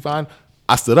 I should be fine.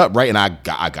 I stood up, right? And I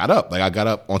got up. Like, I got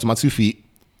up onto my 2 feet.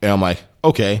 And I'm like,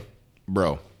 okay,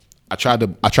 bro. I tried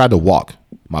to walk.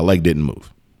 My leg didn't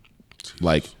move.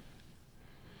 Like,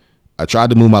 I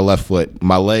tried to move my left foot.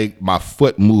 My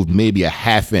foot moved maybe a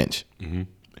half inch.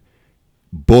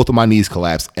 Both of my knees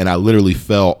collapsed, and I literally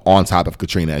fell on top of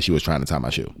Katrina as she was trying to tie my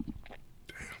shoe.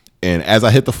 And as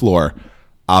I hit the floor,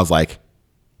 I was like,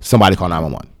 somebody call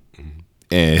 911.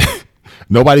 And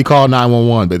nobody called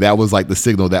 911, but that was like the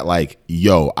signal that, like,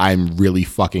 yo, I'm really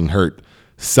fucking hurt.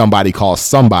 Somebody call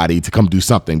somebody to come do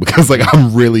something, because, like,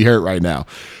 I'm really hurt right now.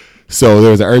 So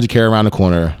there was an urgent care around the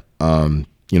corner.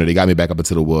 You know, they got me back up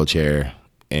into the wheelchair,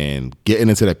 and getting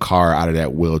into the car out of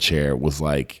that wheelchair was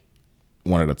like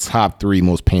one of the top 3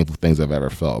 most painful things I've ever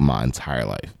felt in my entire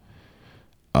life.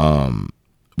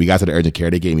 We got to the urgent care.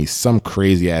 They gave me some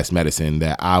crazy ass medicine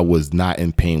that I was not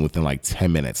in pain within like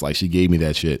 10 minutes. Like, she gave me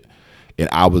that shit, and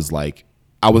I was like,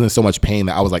 I was in so much pain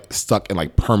that I was like stuck in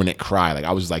like permanent cry. Like,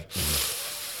 I was just like,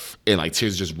 and like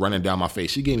tears just running down my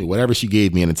face. She gave me whatever she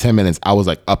gave me, and in 10 minutes I was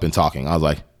like up and talking. I was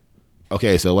like,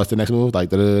 okay, so what's the next move?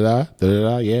 Like,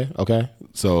 yeah, okay.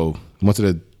 So went to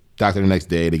the doctor the next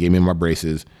day. They gave me my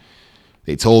braces.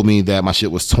 They told me that my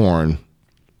shit was torn,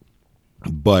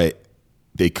 but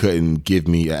they couldn't give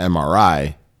me an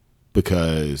MRI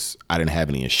because I didn't have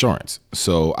any insurance.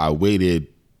 So I waited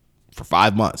for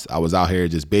 5 months. I was out here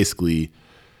just basically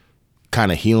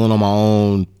kind of healing on my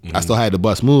own. I still had to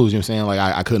bust moves, you know what I'm saying? Like,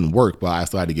 I couldn't work, but I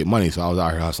still had to get money. So I was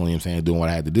out here hustling, you know what I'm saying, doing what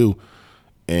I had to do.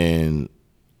 And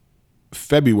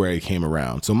February came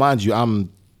around. So mind you,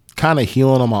 I'm kind of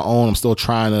healing on my own. I'm still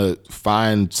trying to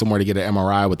find somewhere to get an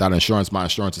MRI without insurance. My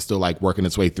insurance is still like working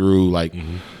its way through. Like,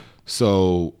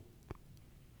 so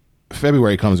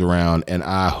February comes around and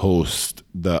I host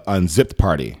the Unzipped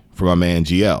party for my man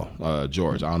GL,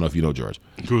 George. I don't know if you know George.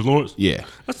 George Lawrence? Yeah.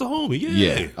 That's the homie,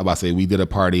 Yeah. I'm about to say we did a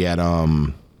party at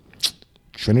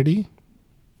Trinity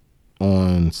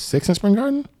on 6th and Spring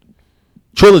Garden?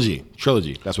 Trilogy.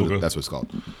 That's what it's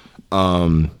called.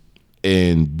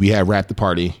 And we had wrapped the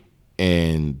party,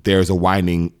 and there's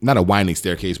not a winding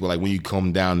staircase, but like when you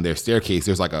come down their staircase,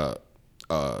 there's like a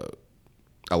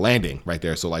landing right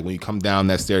there. So like when you come down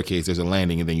that staircase, there's a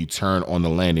landing, and then you turn on the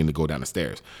landing to go down the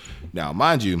stairs. Now,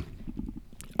 mind you,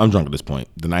 I'm drunk at this point.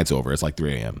 The night's over. It's like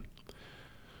 3 a.m.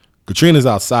 Katrina's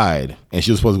outside, and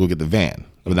she was supposed to go get the van.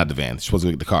 I mean, not the van. She's supposed to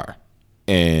go get the car.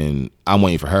 And I'm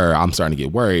waiting for her. I'm starting to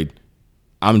get worried.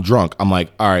 I'm drunk. I'm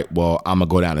like, all right, well, I'm going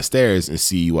to go down the stairs and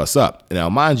see what's up. And now,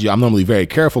 mind you, I'm normally very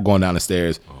careful going down the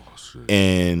stairs. Oh, shit.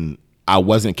 And I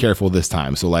wasn't careful this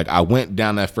time. So, like, I went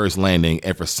down that first landing,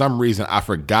 and for some reason, I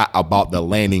forgot about the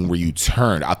landing where you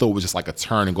turned. I thought it was just like a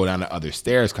turn and go down the other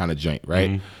stairs kind of joint,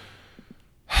 right?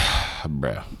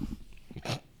 Bruh.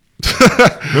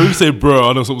 No, you say, bro,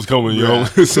 I know something's coming, yo.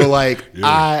 So, like,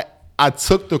 yeah. I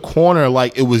took the corner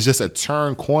like it was just a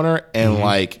turn corner, and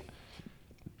like,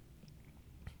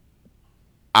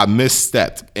 I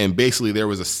misstepped, and basically there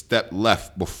was a step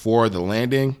left before the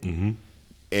landing.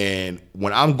 And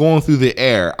when I'm going through the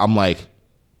air, I'm like,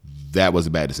 that was a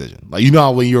bad decision. Like, you know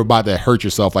how when you're about to hurt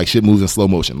yourself, like shit moves in slow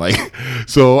motion. Like,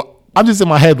 so I'm just in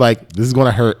my head like, this is going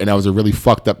to hurt, and that was a really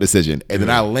fucked up decision. And then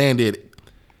I landed,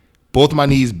 both my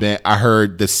knees bent. I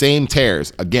heard the same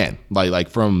tears again, like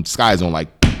from Skyzoo, like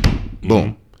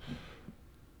boom.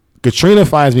 Katrina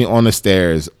finds me on the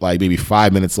stairs like maybe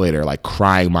 5 minutes later, like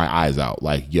crying my eyes out,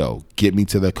 like, yo, get me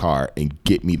to the car and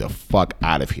get me the fuck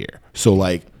out of here. So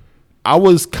like, I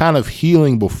was kind of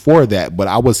healing before that, but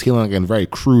I was healing like in a very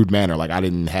crude manner. Like, I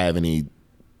didn't have any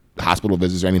hospital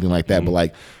visits or anything like that, but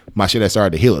like my shit had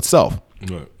started to heal itself.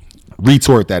 Right.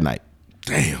 Retoured that night.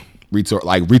 Damn.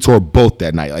 Retoured both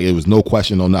that night. Like, it was no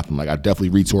question, no nothing. Like, I definitely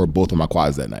retoured both of my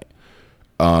quads that night.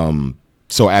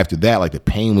 So after that, like, the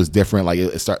pain was different.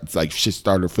 Like, shit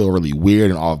started to feel really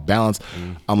weird and off balance.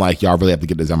 I'm like, y'all really have to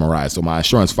get this MRI. So my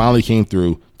insurance finally came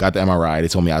through, got the MRI. They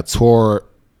told me I tore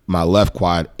my left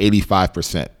quad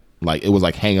 85%. Like, it was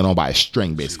like hanging on by a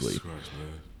string, basically. Jesus Christ,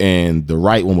 man. And the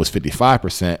right one was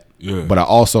 55%. Yeah. But I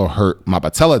also hurt my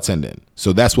patella tendon.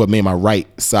 So that's what made my right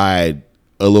side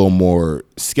a little more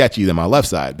sketchy than my left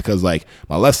side, because like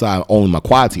my left side only my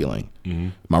quad's healing.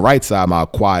 My right side, my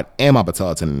quad and my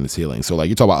patella tendon is healing. So like,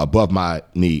 you're talking about above my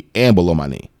knee and below my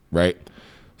knee, right?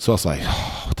 So it's like,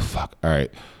 oh, what the fuck? All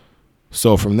right.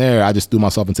 So from there, I just threw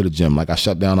myself into the gym. Like, I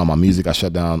shut down all my music. I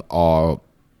shut down all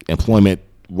employment,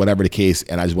 whatever the case.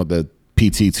 And I just went to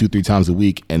PT 2-3 times a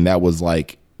week. And that was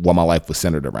like what my life was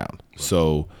centered around. Right.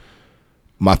 So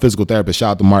my physical therapist,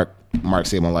 shout out to Mark. Mark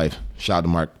saved my life. Shout out to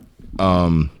Mark.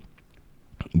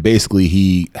 Basically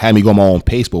he had me go my own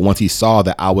pace, but once he saw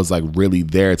that I was like really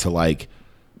there to like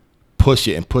push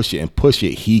it,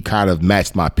 he kind of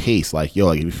matched my pace. Like, yo,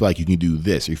 like, if you feel like you can do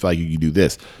this, or you feel like you can do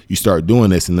this, you start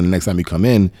doing this, and then the next time you come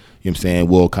in, you know what I'm saying,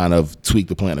 we'll kind of tweak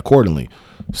the plan accordingly.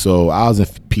 So I was in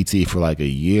PT for like a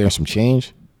year and some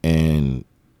change, and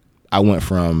I went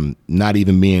from not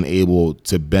even being able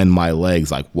to bend my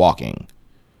legs like walking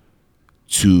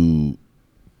to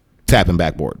tapping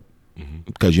backboard.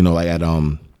 Because, you know, like at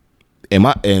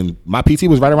and my PT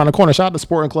was right around the corner. Shout out to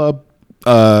Sporting Club.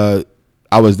 I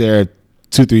was there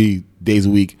 2-3 days a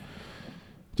week,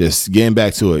 just getting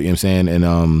back to it. You know what I'm saying?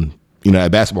 And you know,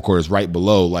 that basketball court is right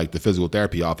below like the physical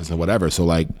therapy office and whatever. So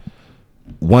like,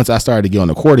 once I started to get on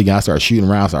the court again, I started shooting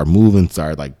around, started moving,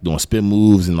 started like doing spin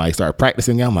moves, and like started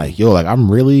practicing. I'm like, yo, like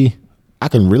I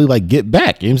can really like get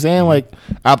back. You know what I'm saying? Like,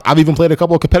 I've even played a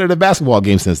couple of competitive basketball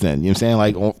games since then. You know what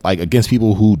I'm saying? Like against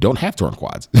people who don't have torn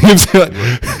quads. You know what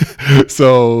I'm saying?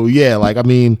 So yeah, like, I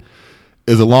mean,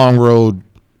 it's a long road.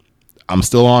 I'm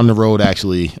still on the road,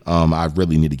 actually. I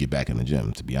really need to get back in the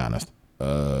gym, to be honest.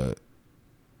 But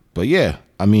yeah,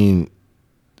 I mean,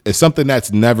 it's something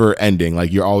that's never ending.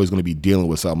 Like, you're always going to be dealing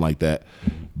with something like that.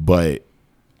 But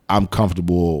I'm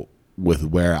comfortable with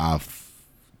where I've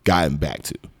gotten back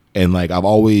to. And like, I've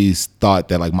always thought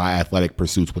that like my athletic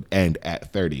pursuits would end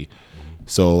at 30.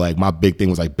 So like, my big thing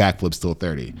was like backflips till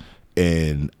 30.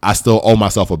 And I still owe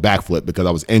myself a backflip because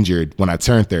I was injured when I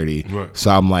turned 30. Right.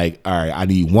 So I'm like, all right, I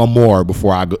need one more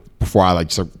before I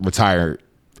like retire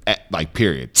like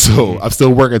period. So I'm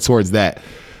still working towards that.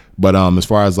 But as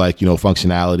far as like, you know,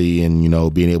 functionality and, you know,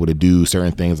 being able to do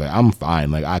certain things, like, I'm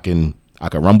fine. Like, I can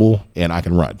rumble and I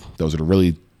can run. Those are the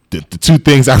really the two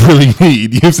things I really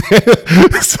need. You know what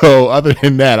I'm saying? So other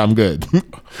than that, I'm good.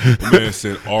 The man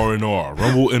said R&R,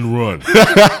 rumble and run.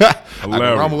 I can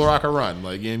rumble or I can run.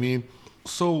 Like, you know what I mean?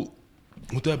 So,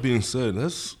 with that being said,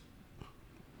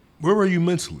 where were you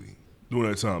mentally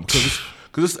during that time?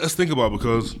 Because let's think about it,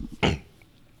 because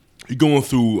you're going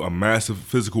through a massive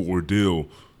physical ordeal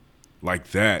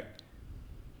like that.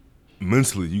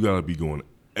 Mentally, you gotta be going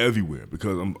everywhere,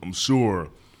 because I'm sure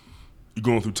you're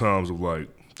going through times of like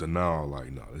denial,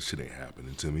 like, nah, this shit ain't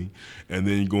happening to me, and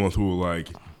then you're going through like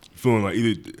feeling like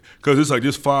either, because it's like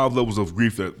there's 5 levels of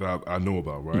grief that I know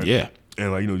about, right? Yeah.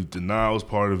 And like, denial is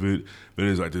part of it. Then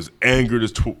there's like this anger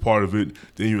that's part of it.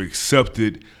 Then you accept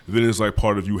it. Then it's like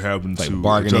part of you having like to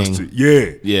bargaining. adjust it.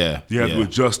 Yeah. Yeah. You have to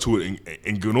adjust to it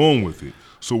and get on with it.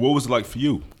 So what was it like for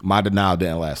you? My denial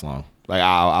didn't last long. Like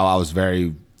I was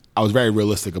very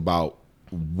realistic about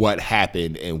what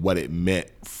happened and what it meant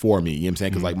for me. You know what I'm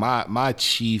saying? Because like my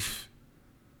chief,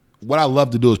 what I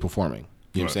love to do is performing.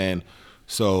 You know what I'm saying?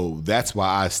 So that's why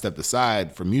I stepped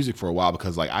aside from music for a while,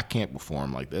 because like I can't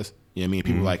perform like this. You know what I mean?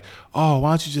 People are like, oh,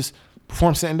 why don't you just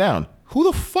perform sitting down? Who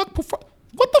the fuck perform?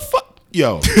 What the fuck?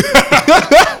 Yo.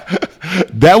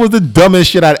 That was the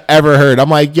dumbest shit I'd ever heard. I'm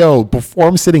like, yo,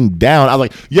 perform sitting down. I was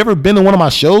like, you ever been to one of my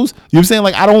shows? You know what I'm saying?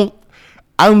 Like,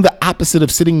 I'm the opposite of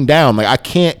sitting down. Like, I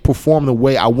can't perform the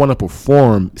way I want to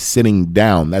perform sitting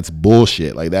down. That's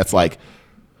bullshit. Like, that's like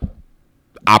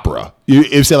opera.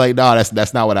 You say like, no,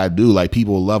 that's not what I do. Like,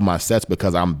 people love my sets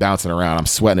because I'm bouncing around. I'm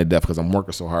sweating to death because I'm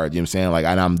working so hard. You know what I'm saying? Like,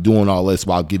 and I'm doing all this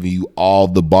while giving you all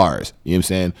the bars. You know what I'm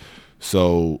saying?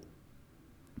 So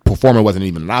performing wasn't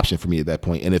even an option for me at that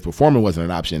point. And if performing wasn't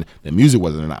an option, then music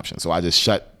wasn't an option. So I just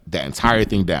shut that entire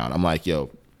thing down. I'm like, yo,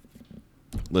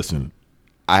 listen,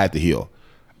 I have to heal.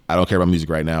 I don't care about music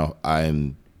right now.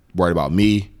 I'm worried about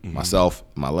me, myself,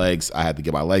 my legs. I had to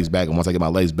get my legs back. And once I get my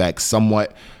legs back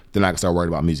somewhat, then I can start worried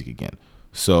about music again.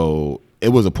 So it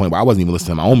was a point where I wasn't even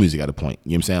listening to my own music at a point.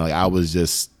 You know what I'm saying? Like, I was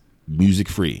just music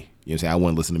free. You know what I'm saying? I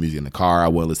wouldn't listen to music in the car. I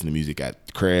wouldn't listen to music at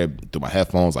the crib, through my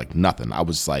headphones, like nothing. I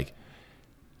was just like,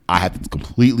 I had to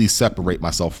completely separate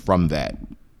myself from that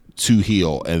to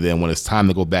heal. And then when it's time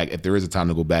to go back, if there is a time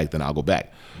to go back, then I'll go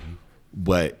back.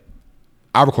 But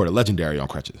I recorded Legendary on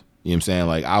crutches. You know what I'm saying?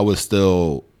 Like, I was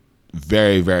still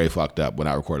very, very fucked up when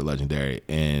I recorded Legendary.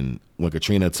 And when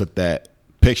Katrina took that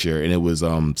picture, and it was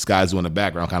Skyzoo in the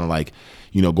background kind of like,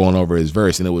 going over his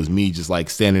verse, and it was me just like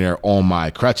standing there on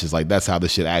my crutches. Like, that's how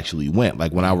this shit actually went.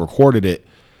 Like, when I recorded it,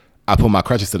 I put my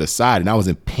crutches to the side, and I was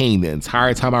in pain the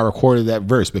entire time I recorded that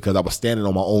verse, because I was standing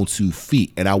on my own 2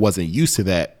 feet, and I wasn't used to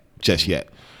that just yet.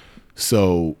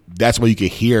 So that's where you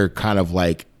could hear kind of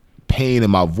like pain in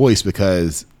my voice,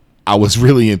 because I was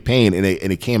really in pain, and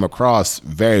it came across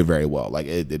very, very well. Like,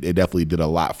 it definitely did a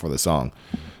lot for the song.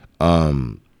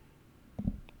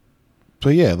 So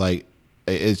yeah, like,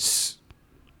 it's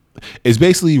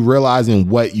basically realizing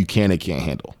what you can and can't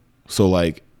handle. So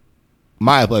like,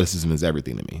 my athleticism is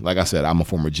everything to me. Like I said, I'm a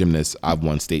former gymnast. I've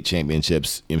won state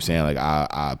championships. You know what I'm saying? Like,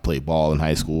 I played ball in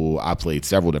high school. I played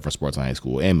several different sports in high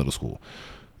school and middle school.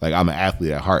 Like, I'm an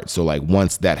athlete at heart. So like,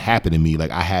 once that happened to me,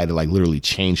 like, I had to like literally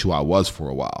change who I was for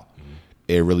a while.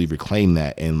 It really reclaimed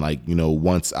that. And like,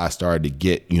 once I started to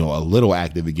get, a little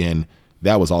active again,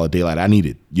 that was all the daylight I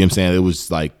needed. You know what I'm saying? It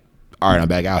was like, all right, I'm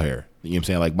back out here. You know what I'm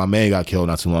saying? Like, my man got killed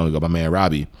not too long ago, my man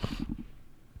Robbie.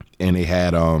 And they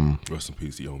had rest in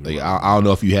peace, homie. Like, I don't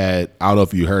know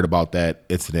if you heard about that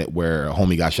incident where a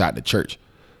homie got shot in the church.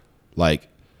 Like,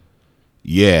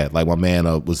 yeah, like my man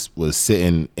was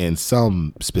sitting in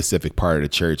some specific part of the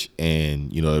church,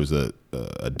 and there was a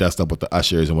dust up with the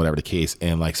ushers and whatever the case,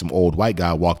 and like some old white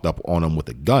guy walked up on him with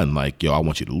a gun, like, yo, I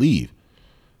want you to leave.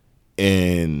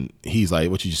 And he's like,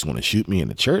 what, you just want to shoot me in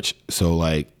the church? So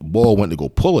like, Bull went to go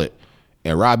pull it,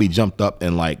 and Robbie jumped up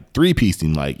and like 3-pieced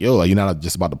him, like, yo, like, you're not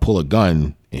just about to pull a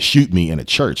gun and shoot me in a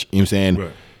church. You know what I'm saying?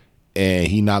 Right. And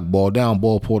he knocked Bull down.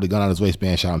 Bull pulled the gun out of his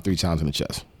waistband, shot him 3 times in the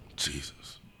chest.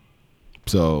 Jesus.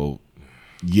 So,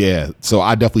 yeah. So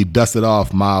I definitely dusted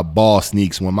off my ball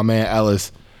sneaks when my man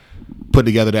Ellis put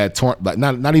together that like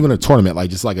not even a tournament, like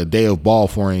just like a day of ball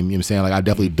for him. You know what I'm saying? Like, I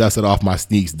definitely dusted off my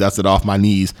sneaks, dusted off my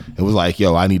knees. It was like,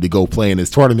 yo, I need to go play in this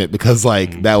tournament, because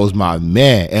like that was my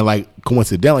man. And like,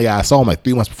 coincidentally, I saw him like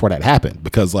 3 months before that happened,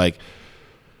 because like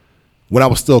when I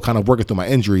was still kind of working through my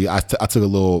injury, I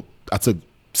took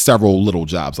several little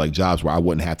jobs, like jobs where I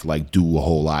wouldn't have to like do a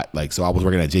whole lot. Like, so I was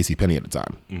working at JCPenney at the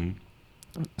time. Mm-hmm.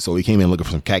 So he came in looking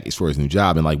for some khakis for his new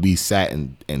job, and like we sat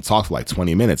and talked for like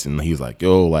 20 minutes, and he was like,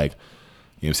 yo, like,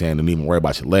 you know what I'm saying, don't even worry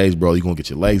about your legs, bro. You're gonna get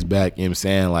your legs back. You know what I'm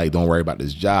saying? Like, don't worry about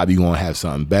this job. You're gonna have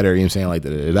something better. You know what I'm saying? Like,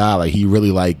 da-da-da-da. Like, he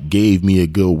really like gave me a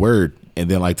good word And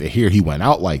then like to hear he went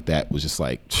out like that was just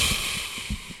like,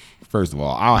 first of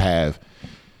all, I'll have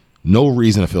no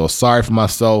reason to feel sorry for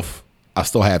myself. I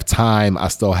still have time. I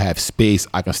still have space.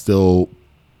 I can still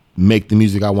make the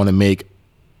music I want to make.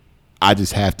 I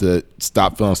just have to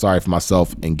stop feeling sorry for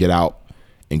myself and get out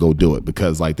and go do it,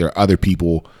 because like there are other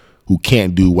people who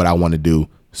can't do what I want to do,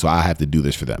 so I have to do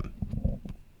this for them.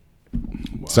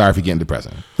 Wow. Sorry for getting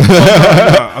depressing.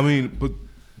 I mean,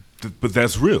 but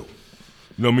that's real.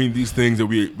 You know what I mean? These things that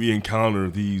we encounter,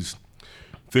 these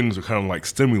things are kind of like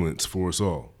stimulants for us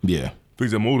all. Yeah.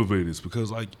 Things that motivate us,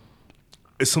 because like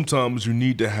it's sometimes you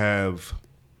need to have,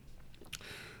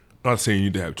 I'm not saying you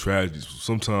need to have tragedies, but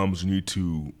sometimes you need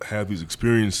to have these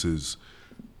experiences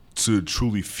to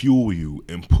truly fuel you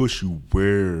and push you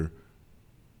where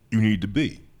you need to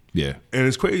be. Yeah. And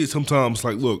it's crazy sometimes,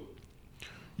 like, look,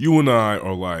 you and I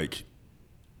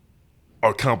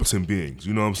are competent beings,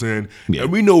 you know what I'm saying? Yeah.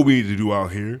 And we know what we need to do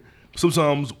out here.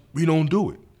 Sometimes we don't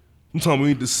do it. Sometimes we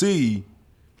need to see,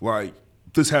 like,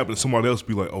 this happened to somebody else,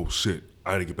 be like, oh shit,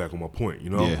 I need to get back on my point, you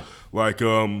know? Yeah. Like,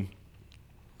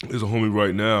 there's a homie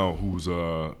right now who's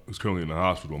currently in the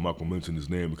hospital. I'm not gonna mention his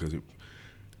name because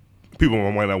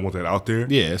people might not want that out there.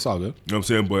 Yeah, it's all good. You know what I'm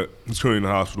saying? But he's currently in the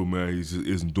hospital, man. He just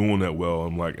isn't doing that well.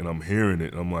 I'm like, and I'm hearing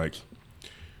it, and I'm like,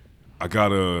 I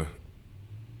gotta.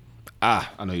 I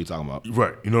know who you're talking about.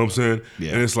 Right, you know what I'm saying?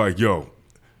 Yeah. And it's like, yo,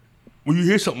 when you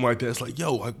hear something like that, it's like,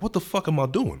 yo, like, what the fuck am I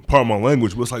doing? Part of my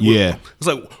language, but it's like, yeah. It's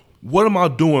like, what am I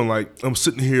doing? Like, I'm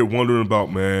sitting here wondering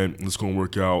about, man, is this gonna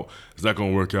work out? Is that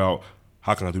gonna work out?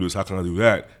 How can I do this? How can I do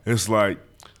that? And it's like,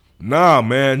 nah,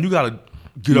 man, you gotta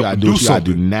get up and do something. You gotta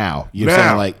do now. You know what I'm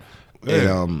saying? Like,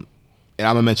 yeah. And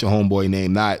I'm gonna mention homeboy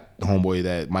name, not the homeboy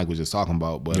that Mike was just talking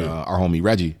about, but our homie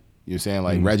Reggie. You know what I'm saying?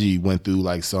 Like, Reggie went through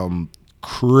like some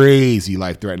crazy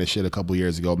life-threatening shit a couple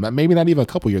years ago. Maybe not even a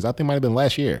couple years. I think it might have been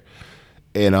last year.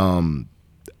 And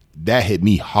that hit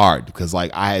me hard because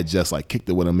like I had just like kicked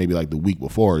it with him maybe like the week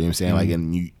before. You know what I'm saying? Like,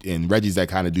 and Reggie's that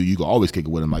kind of dude. You can always kick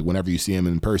it with him. Like whenever you see him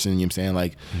in person, you know what I'm saying?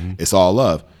 Like it's all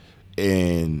love.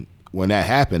 And when that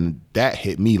happened, that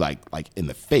hit me like in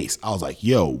the face. I was like,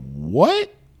 yo,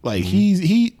 what? Like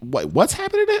what's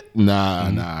happening to that? Nah.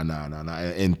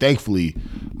 And thankfully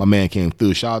my man came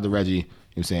through. Shout out to Reggie, you know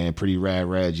what I'm saying? Pretty rad Reg,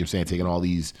 you know what I'm saying? Taking all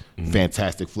these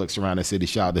fantastic flicks around the city.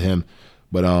 Shout out to him.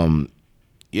 But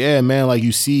yeah, man, like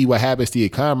you see what happens to your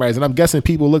comrades, and I'm guessing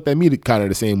people looked at me kind of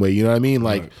the same way. You know what I mean?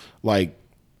 Like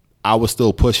I was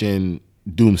still pushing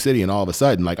Doom City, and all of a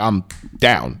sudden, like I'm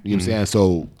down. You know what I'm saying?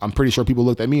 So I'm pretty sure people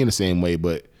looked at me in the same way.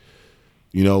 But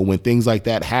you know, when things like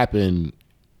that happen,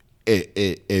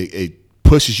 it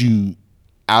pushes you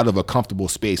out of a comfortable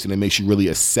space, and it makes you really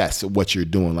assess what you're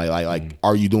doing. Like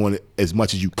are you doing as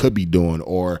much as you could be doing,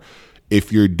 or if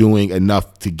you're doing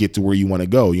enough to get to where you want to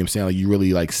go? You know what I'm saying? Like you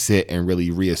really like sit and really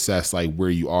reassess like where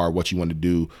you are, what you want to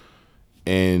do.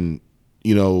 And,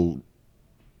 you know,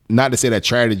 not to say that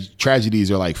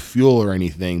tragedies are like fuel or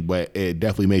anything, but it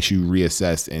definitely makes you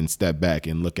reassess and step back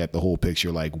and look at the whole picture.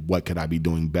 Like, what could I be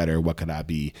doing better? What could I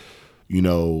be, you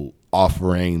know,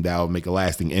 offering that will make a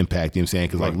lasting impact? You know what I'm saying?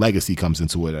 Because like legacy comes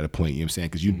into it at a point, you know what I'm saying?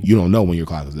 Because you don't know when your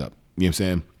clock is up. You know what I'm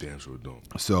saying? Damn sure don't.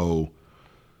 So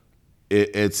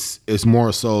it's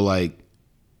more so like,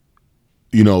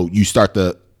 you know, you start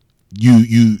to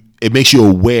it makes you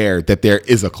aware that there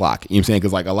is a clock. You know what I'm saying?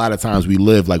 Because like a lot of times we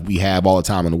live like we have all the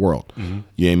time in the world. You know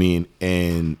what I mean?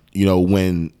 And you know,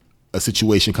 when a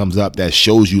situation comes up that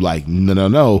shows you like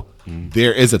no,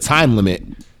 there is a time limit,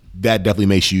 that definitely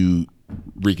makes you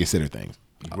reconsider things.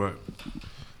 Right.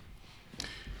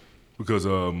 Because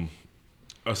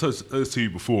I said to you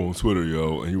before on Twitter,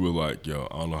 yo, and you were like, yo,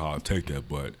 I don't know how I take that,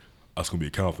 but that's gonna be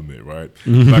a compliment, right?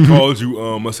 I called you.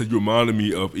 I said you reminded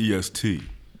me of EST.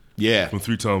 Yeah. From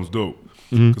 3 Times Dope.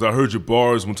 Because I heard your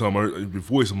bars one time. I heard your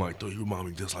voice. I'm like, dude, you remind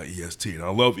me just like EST, and I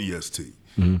love EST.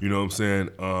 You know what I'm saying?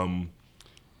 And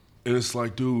it's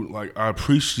like, dude, like I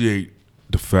appreciate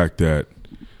the fact that,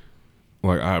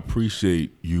 like, I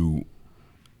appreciate you,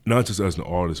 not just as an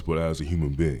artist, but as a human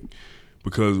being,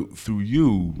 because through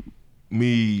you,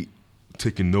 me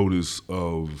taking notice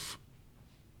of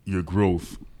your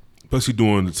growth, especially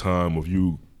during the time of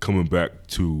you coming back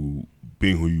to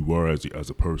being who you were as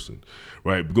a person,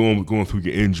 right? Going through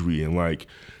your injury and like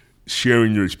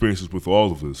sharing your experiences with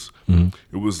all of us.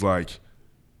 It was like,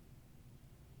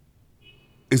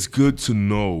 it's good to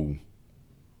know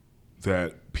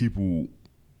that people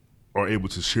are able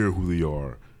to share who they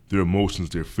are, their emotions,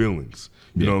 their feelings.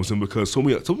 You know what I'm saying? Because so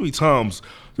many times,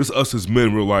 just us as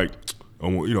men, we're like,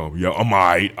 oh, you know, yeah, I'm all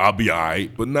right, I'll be all right.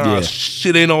 But nah,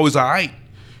 shit ain't always all right.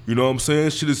 You know what I'm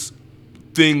saying? Shit is,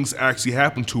 things actually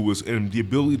happen to us, and the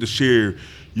ability to share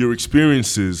your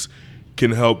experiences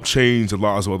can help change the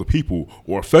lives of other people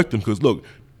or affect them. Because look,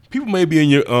 people may be in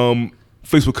your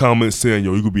Facebook comments saying,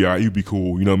 "Yo, you could be all right, you be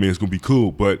cool." You know what I mean? It's gonna be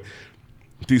cool, but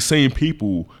these same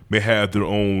people may have their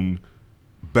own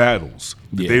battles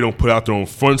that they don't put out there on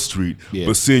Front Street,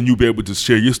 but seeing you be able to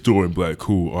share your story and be like,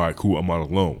 cool, all right, cool, I'm not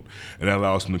alone. And that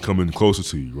allows them to come in closer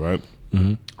to you, right?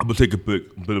 I'm going to take a bit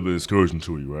of an excursion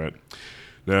to you, right?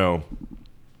 Now,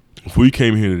 before you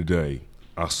came here today,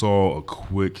 I saw a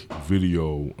quick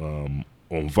video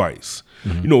on Vice.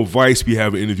 You know, Vice be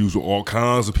having interviews with all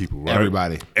kinds of people,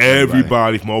 right?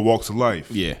 Everybody from all walks of life.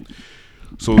 Yeah.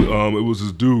 So it was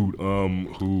this dude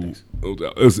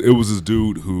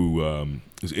who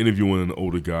is interviewing an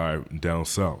older guy down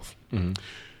south.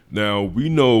 Now we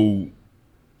know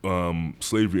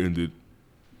slavery ended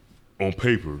on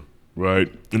paper, right,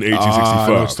 in 1865. I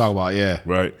know what you're talking about, yeah.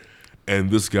 Right, and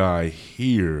this guy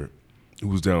here, who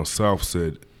was down south,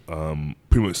 said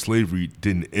pretty much slavery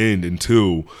didn't end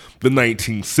until the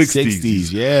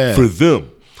 1960s. Yeah, for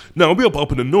them. Now we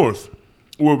up in the north,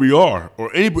 where we are,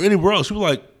 or anywhere else, you were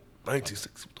like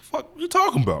 1960. What the fuck are you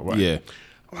talking about, right? Yeah,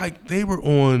 like they were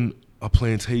on a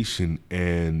plantation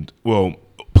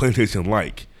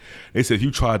plantation-like. They said if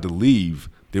you tried to leave,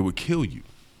 they would kill you.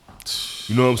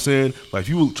 You know what I'm saying? Like if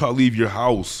you would try to leave your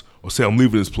house or say I'm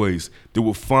leaving this place, they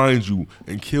would find you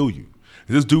and kill you.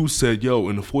 And this dude said, yo,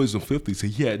 in the 40s and 50s,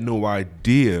 he had no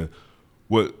idea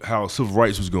how civil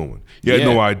rights was going. He had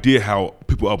no idea how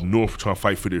people up north were trying to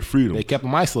fight for their freedom. They kept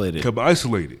them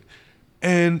isolated.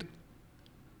 And,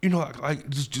 you know, like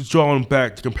just drawing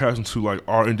back the comparison to like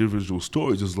our individual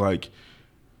stories is like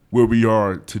where we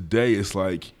are today. It's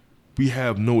like we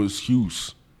have no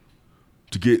excuse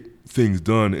to get things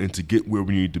done and to get where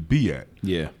we need to be at.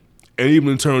 Yeah. And even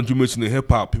in terms, you mentioned in hip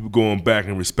hop, people going back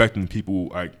and respecting people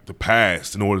like the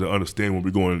past in order to understand where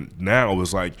we're going now.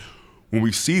 It's like when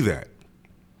we see that,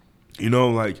 you know,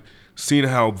 like seeing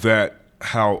how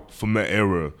from that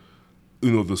era,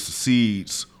 you know, the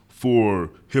seeds for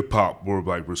hip hop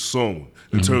were sown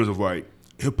in terms of like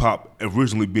hip hop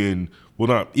originally being, well,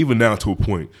 not even now to a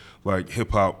point, like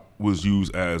hip hop was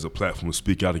used as a platform to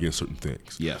speak out against certain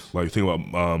things. Yes. Like think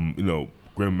about, you know,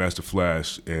 Grandmaster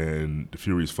Flash and the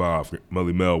Furious Five,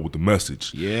 Melly Mel with The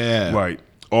Message. Yeah. Like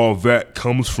all that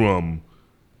comes from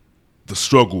the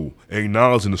struggle,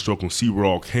 acknowledging the struggle and see where it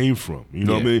all came from. You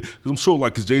know what I mean? Because I'm sure,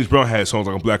 like, because James Brown had songs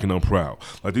like I'm Black and I'm Proud.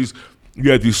 Like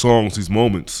you had these songs, these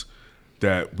moments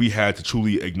that we had to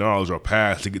truly acknowledge our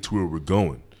past to get to where we're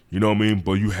going. You know what I mean?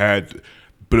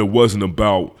 But it wasn't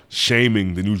about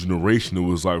shaming the new generation. It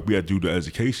was like we had to do the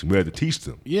education. We had to teach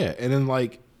them. Yeah, and then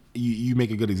like you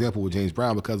make a good example with James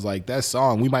Brown because like that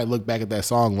song, we might look back at that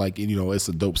song like, you know, it's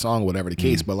a dope song, whatever the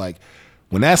case. But like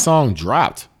when that song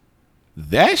dropped,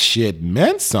 that shit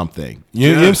meant something.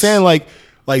 You know what I'm saying? Like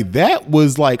that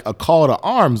was like a call to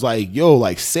arms. Like, yo,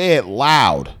 like say it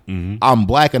loud. I'm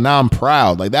black and I'm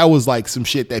proud. Like that was like some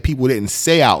shit that people didn't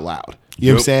say out loud. You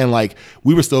know what I'm saying? Like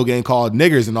we were still getting called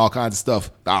niggers and all kinds of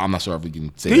stuff. I'm not sure if we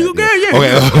can say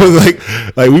that.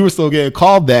 Okay. like we were still getting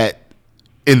called that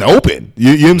in the open.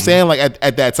 You know what I'm saying? Like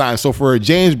at that time. So for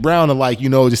James Brown to like, you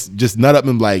know, just nut up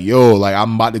and be like, yo, like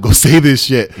I'm about to go say this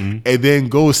shit and then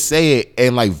go say it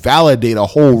and like validate a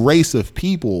whole race of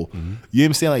people. You know what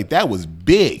I'm saying? Like that was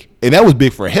big. And that was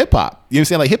big for hip hop. You know what I'm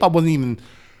saying? Like hip hop wasn't even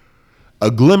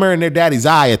a glimmer in their daddy's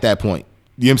eye at that point.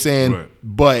 You know what I'm saying? Right.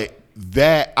 But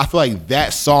I feel like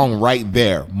that song right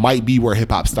there might be where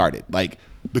hip hop started. Like,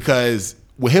 because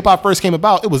when hip hop first came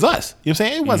about, it was us. You know what I'm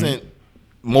saying? It wasn't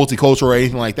multicultural or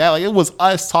anything like that. Like it was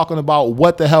us talking about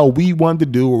what the hell we wanted to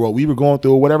do or what we were going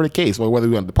through or whatever the case, or whether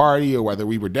we went to party or whether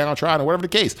we were downtrodden or whatever the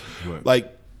case. Right.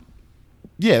 Like,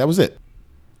 yeah, that was it.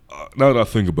 Now that I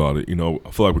think about it, you know, I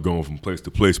feel like we're going from place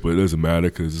to place, but it doesn't matter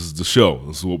because this is the show.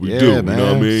 This is what we do. Man. You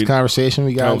know what I mean? It's conversation.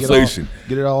 We got to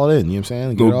get it all in. You know what I'm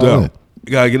saying? No doubt.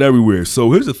 You got to get everywhere.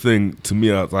 So here's the thing. To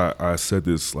me, I said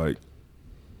this like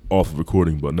off of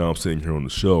recording, but now I'm sitting here on the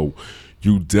show.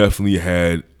 You definitely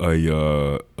had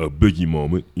a Biggie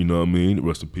moment, you know what I mean?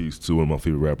 Rest in peace to one of my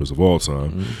favorite rappers of all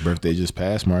time. Birthday just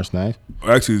passed, March 9th.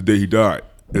 Actually, the day he died.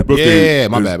 His birthday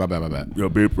my bad. Your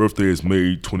birthday is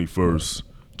May 21st.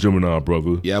 Gemini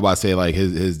brother. Yeah, I'm about to say like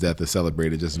his death is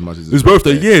celebrated just as much as his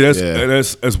birthday. Yeah,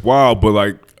 that's wild. But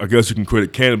like, I guess you can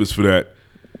credit cannabis for that.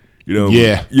 You know?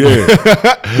 Yeah.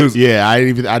 Yeah,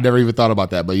 I never even thought about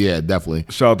that, but yeah, definitely.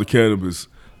 Shout out to cannabis.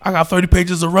 I got 30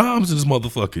 pages of rhymes in this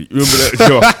motherfucker. You remember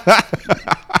that?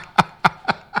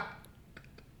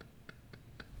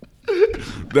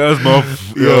 That's my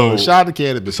yo. Shout out to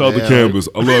cannabis. Shout out to cannabis.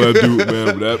 I love that dude, man.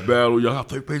 But that battle, y'all got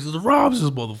 30 pages of rhymes in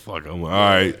this motherfucker. I'm like, all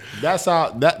right. That's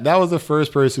how that was the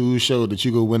first person who showed that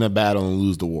you could win a battle and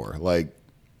lose the war. Like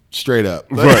Straight up.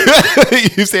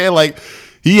 Right. You saying like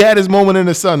he had his moment in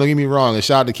the sun. Don't get me wrong. And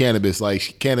shout out to Cannabis.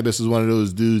 Like Cannabis was one of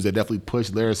those dudes that definitely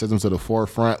pushed lyricism to the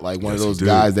forefront. Like one of those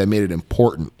guys that made it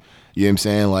important. You know what I'm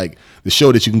saying? Like the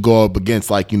show that you can go up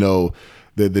against, like, you know,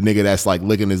 the nigga that's like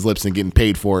licking his lips and getting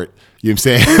paid for it. You know what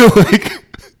I'm saying? Like,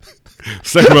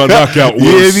 second round knockout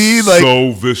was like,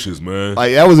 so vicious, man.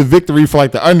 Like that was a victory for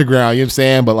like the underground. You know what I'm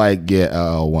saying? But like,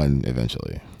 won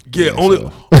eventually. Yeah, only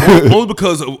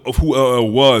because of who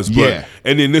LL was. But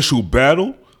in the initial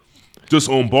battle, just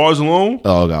on bars alone,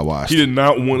 got washed. He did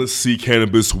not want to see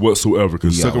Cannabis whatsoever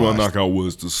because second round knockout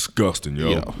was disgusting,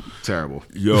 yo. Terrible.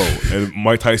 Yo, and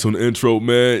Mike Tyson intro,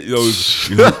 man. You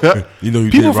know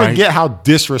people forget how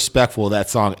disrespectful that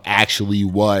song actually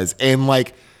was. And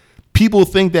like people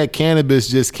think that Cannabis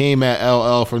just came at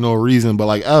LL for no reason, but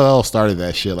like LL started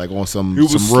that shit like on some real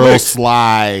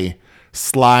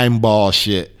slime ball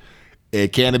shit. And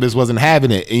Cannabis wasn't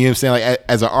having it. And you know what I'm saying? Like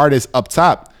as an artist up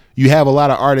top, you have a lot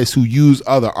of artists who use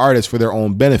other artists for their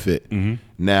own benefit. Mm-hmm.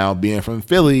 Now, being from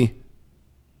Philly,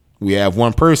 we have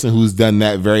one person who's done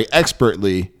that very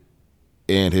expertly,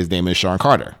 and his name is Sean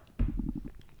Carter.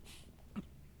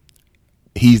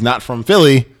 He's not from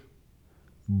Philly,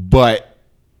 but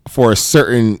for a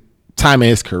certain time in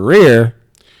his career,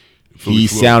 he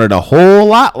sounded a whole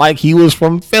lot like he was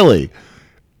from Philly.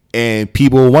 And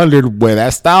people wondered where that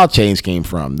style change came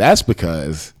from. That's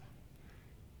because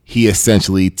he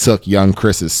essentially took young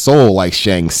Chris's soul like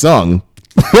Shang Tsung.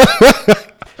 You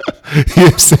know what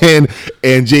I'm saying?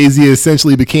 And Jay-Z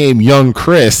essentially became young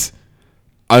Chris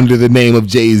under the name of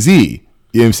Jay-Z. You know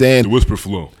what I'm saying? The whisper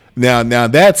flow. Now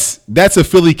that's a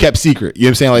Philly kept secret. You know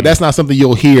what I'm saying? Like that's not something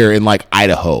you'll hear in like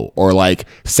Idaho or like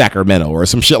Sacramento or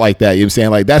some shit like that. You know what I'm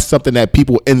saying? Like that's something that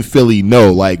people in Philly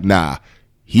know. Like, nah,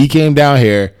 he came down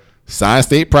here, signed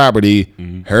state property,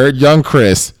 heard young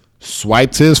Chris,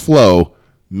 swiped his flow,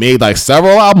 made like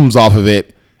several albums off of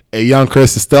it, and young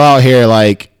Chris is still out here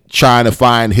like trying to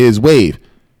find his wave.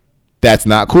 That's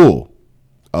not cool.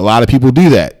 A lot of people do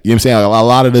that. You know what I'm saying? Like, a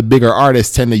lot of the bigger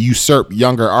artists tend to usurp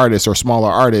younger artists or smaller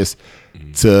artists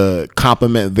to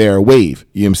complement their wave.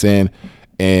 You know what I'm saying?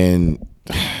 And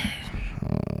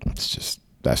that's just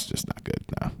not good.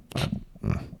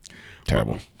 No.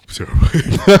 Terrible. Terrible.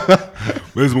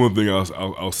 There's one thing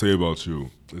I'll say about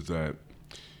you is that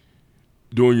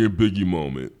during your Biggie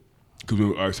moment, because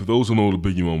all right, so those who know what a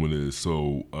Biggie moment is,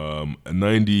 so in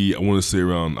 90, I want to say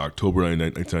around October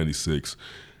 1996,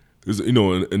 is, you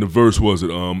know, and the verse was it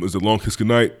Long Kiss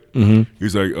Goodnight? Mm-hmm.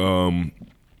 He's like,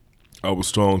 I was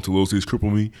strong till those days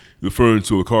cripple me, referring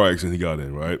to a car accident he got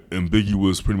in, right? And Biggie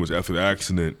was pretty much after the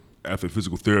accident, after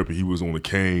physical therapy, he was on a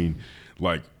cane,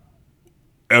 like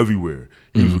everywhere.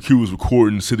 He was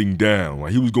recording sitting down,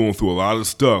 like he was going through a lot of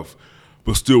stuff,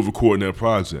 but still recording that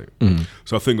project.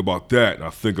 So I think about that, and I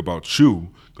think about you,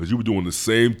 because you were doing the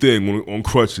same thing on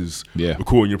crutches,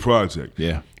 recording your project.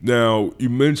 Yeah. Now, you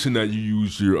mentioned that you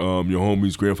used your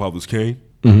homie's grandfather's cane.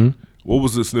 Mm-hmm. What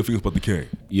was the significance about the cane?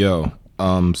 Yo,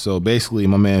 so basically,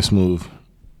 my man Smooth,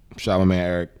 shout out my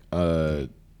man Eric,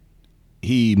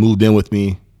 he moved in with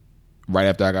me right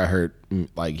after I got hurt.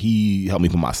 Like, he helped me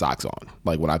put my socks on,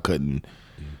 like when I couldn't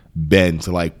bend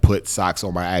to like put socks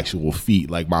on my actual feet,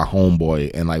 like my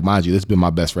homeboy. And like, mind you, this has been my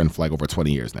best friend for like over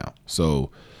 20 years now. So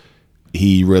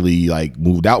he really like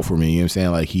moved out for me. You know what I'm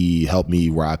saying? Like, he helped me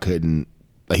where I couldn't,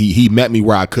 like he met me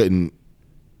where I couldn't,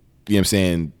 you know what I'm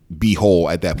saying, be whole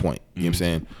at that point. You know what I'm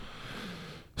saying?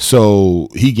 So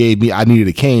he gave me, I needed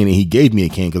a cane, and he gave me a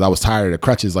cane because I was tired of the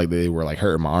crutches, like they were like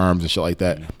hurting my arms and shit like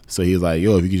that. So he was like,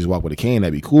 yo, if you could just walk with a cane,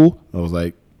 that'd be cool. I was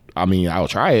like, I mean, I'll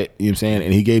try it. You know what I'm saying?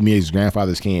 And he gave me his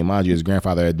grandfather's cane. Mind you, his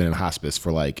grandfather had been in hospice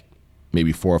for like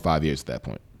maybe 4 or 5 years at that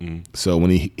point. So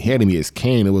when he handed me his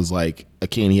cane, it was like a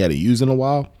cane he hadn't used in a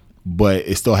while, but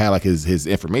it still had like his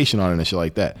information on it and shit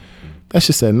like that. That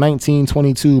shit said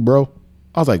 1922, bro.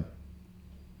 I was like,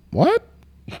 what?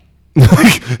 You know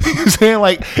what I'm saying?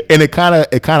 Like, and it kind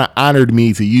of honored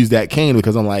me to use that cane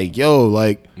because I'm like, yo,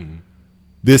 like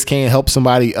this cane help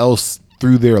somebody else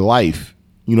through their life.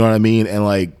 You know what I mean? And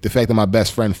like the fact that my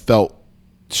best friend felt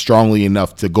strongly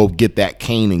enough to go get that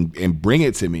cane and bring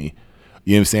it to me,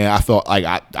 you know what I'm saying? I felt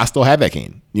like I still have that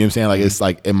cane. You know what I'm saying? Like it's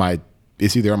like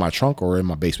it's either in my trunk or in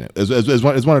my basement. It's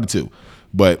one of the two.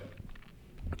 But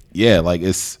yeah, like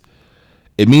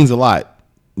it means a lot.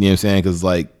 You know what I'm saying? Because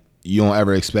like you don't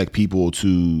ever expect people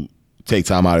to take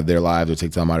time out of their lives or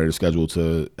take time out of their schedule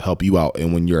to help you out.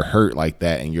 And when you're hurt like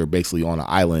that and you're basically on an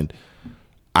island,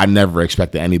 I never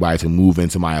expected anybody to move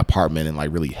into my apartment and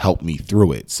like really help me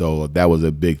through it. So that was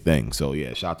a big thing. So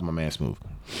yeah, shout out to my man Smooth.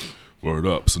 Word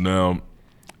up. So now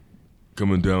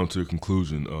coming down to the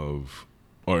conclusion of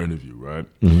our interview, right?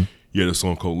 Mm-hmm. You had a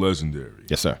song called Legendary.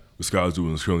 Yes, sir. The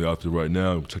Skyzoo is currently out there right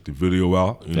now. Check the video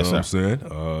out. You know what I'm saying?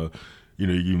 You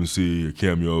can even see a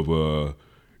cameo of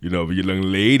of a young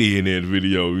lady in that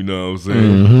video. You know what I'm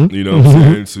saying? Mm-hmm. You know what I'm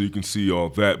saying? So you can see all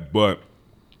that. But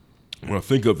when I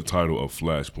think of the title of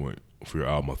Flashpoint for your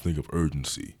album, I think of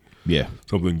urgency. Yeah.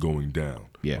 Something going down.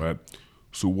 Yeah. Right.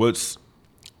 So what's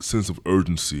sense of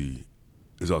urgency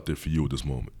is out there for you at this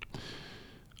moment?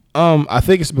 I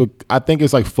think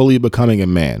it's like fully becoming a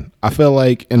man. I feel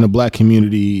like in the black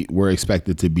community, we're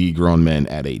expected to be grown men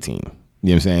at 18. You know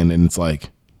what I'm saying? And it's like,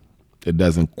 it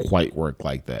doesn't quite work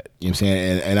like that. You know what I'm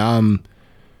saying? And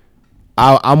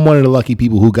I'm one of the lucky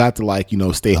people who got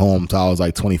to stay home till I was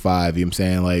like 25. You know what I'm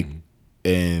saying? Like,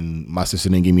 and my sister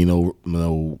didn't give me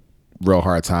no real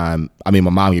hard time. I mean, my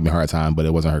mom gave me a hard time, but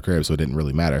it wasn't her crib, so it didn't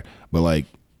really matter. But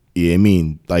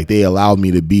they allowed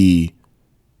me to be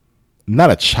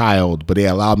not a child, but they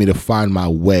allowed me to find my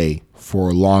way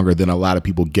for longer than a lot of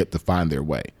people get to find their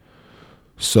way.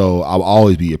 So I'll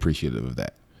always be appreciative of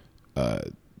that.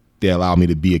 They allowed me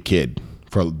to be a kid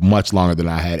for much longer than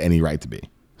I had any right to be.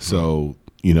 So,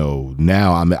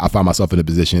 now I find myself in a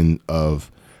position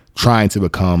of trying to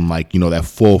become that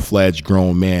full-fledged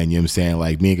grown man. You know what I'm saying?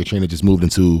 Like, me and Katrina just moved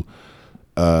into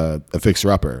a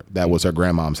fixer-upper that was her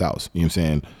grandmom's house. You know what I'm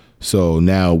saying? So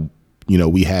now,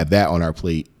 we have that on our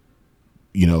plate,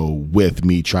 with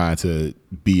me trying to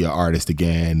be an artist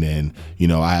again. And,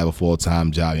 I have a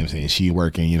full-time job, you know what I'm saying? She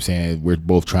working, you know what I'm saying? We're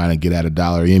both trying to get at $1, you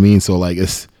know what I mean? So,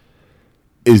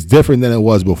 it's different than it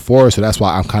was before. So that's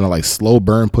why I'm kind of slow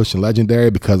burn pushing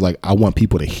Legendary, because I want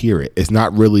people to hear it. It's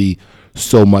not really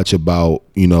so much about,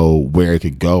 where it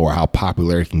could go or how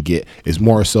popular it can get. It's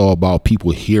more so about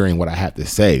people hearing what I have to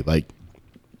say.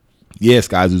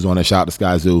 Skyzoo's on there. Shout out to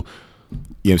Skyzoo. You know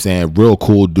what I'm saying? Real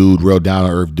cool dude, real down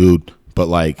to earth dude.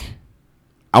 But I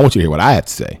want you to hear what I have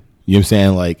to say. You know what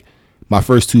I'm saying? My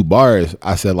first 2 bars,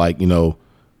 I said I'm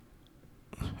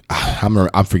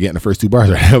forgetting the first 2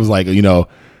 bars. Right? It was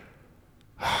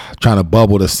trying to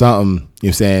bubble to something. You know what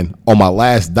I'm saying? On my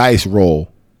last dice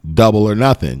roll, double or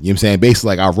nothing. You know what I'm saying?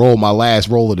 Basically, I rolled my last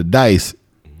roll of the dice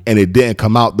and it didn't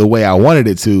come out the way I wanted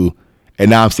it to. And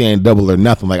now I'm saying double or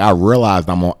nothing. I realized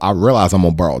I'm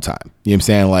on borrowed time. You know what I'm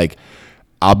saying?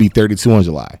 I'll be 32 in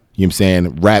July. You know what I'm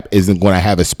saying? Rap isn't going to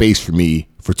have a space for me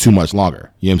for too much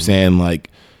longer. You know what I'm saying?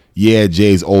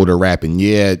 Jay's older rapping.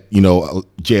 Jay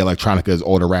Electronica is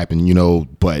older rapping,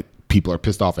 but people are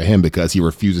pissed off at him because he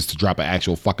refuses to drop an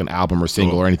actual fucking album or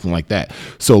single or anything like that.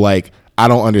 So I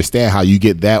don't understand how you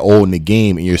get that old in the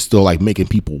game and you're still making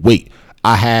people wait.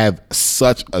 I have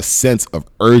such a sense of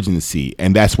urgency,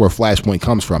 and that's where Flashpoint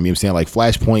comes from. You know what I'm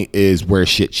saying? Flashpoint is where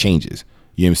shit changes.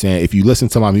 You know what I'm saying? If you listen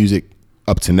to my music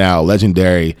up to now,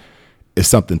 Legendary is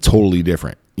something totally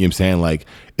different. You know what I'm saying?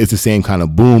 It's the same kind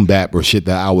of boom bap or shit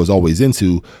that I was always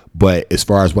into, but as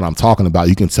far as what I'm talking about,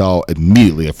 you can tell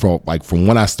immediately from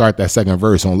when I start that second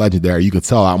verse on Legendary, you can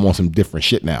tell I'm on some different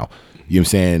shit now. You know what I'm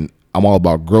saying? I'm all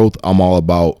about growth. I'm all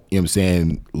about, you know what I'm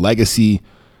saying, legacy.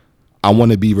 I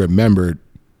want to be remembered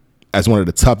as one of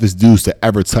the toughest dudes to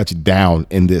ever touch down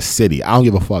in this city. I don't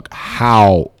give a fuck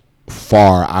how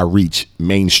far I reach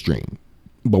mainstream.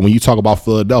 But when you talk about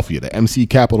Philadelphia, the emcee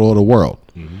capital of the world,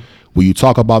 when you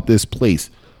talk about this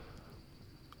place,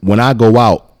 when I go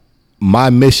out, my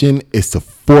mission is to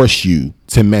force you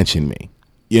to mention me.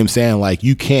 You know what I'm saying?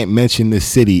 You can't mention this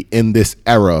city in this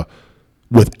era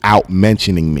without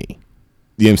mentioning me.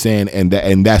 You know what I'm saying?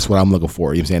 And that's what I'm looking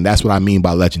for. You know what I'm saying? That's what I mean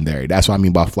by Legendary. That's what I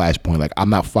mean by Flashpoint. I'm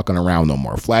not fucking around no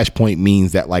more. Flashpoint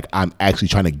means that I'm actually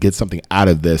trying to get something out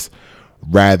of this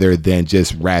rather than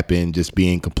just rapping, just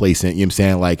being complacent. You know what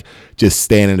I'm saying? Just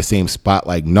staying in the same spot.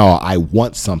 No, I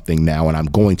want something now and I'm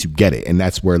going to get it. And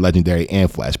that's where Legendary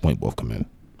and Flashpoint both come in.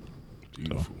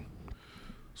 Beautiful.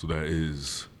 So that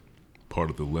is part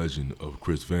of the legend of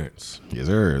Chris Vance. Yes,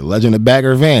 sir. Legend of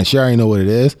Bagger Vance. You already know what it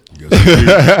is. Yes, indeed.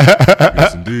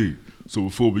 Yes, indeed. So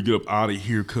before we get up out of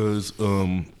here, cuz,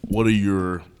 what are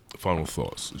your final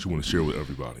thoughts that you want to share with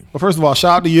everybody? Well, first of all,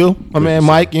 shout out to you, my man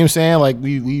Mike. You know what I'm saying?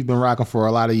 We've been rocking for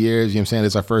a lot of years. You know what I'm saying?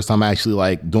 It's our first time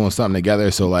actually doing something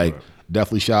together. So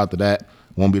definitely shout out to that.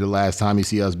 Won't be the last time you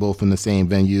see us both in the same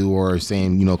venue or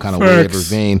same, kind of wave or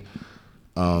vein.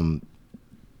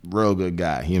 Real good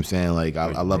guy. You know what I'm saying?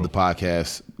 I love the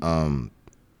podcast.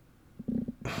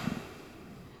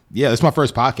 It's my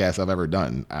first podcast I've ever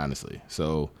done, honestly.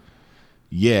 So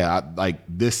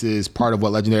this is part of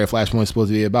what Legendary Flashpoint is supposed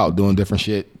to be about, doing different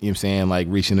shit. You know what I'm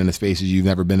saying? Reaching into spaces you've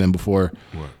never been in before.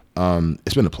 Right.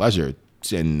 It's been a pleasure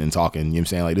sitting and talking. You know what I'm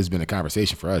saying? This has been a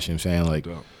conversation for us. You know what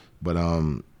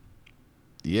I'm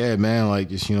saying? Yeah, man. Like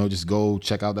just go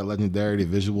check out that Legendary.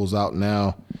 The visuals out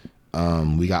now.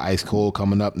 We got Ice Cold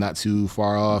coming up, not too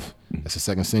far off. That's the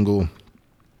second single.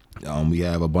 We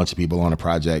have a bunch of people on the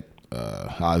project.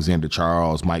 Alexander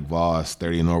Charles, Mike Voss,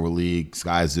 30 and Over League,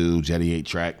 Skyzoo, Jetty 8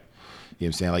 Track. You know what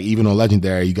I'm saying? Like, even on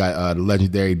Legendary, you got the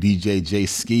legendary DJ J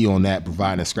Ski on that,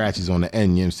 providing the scratches on the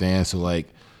end. You know what I'm saying? So, like,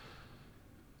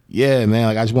 yeah, man,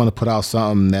 like, I just want to put out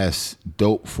something that's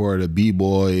dope for the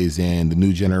B-boys and the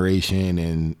new generation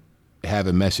and have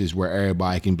a message where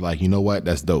everybody can be like, you know what?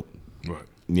 That's dope. Right.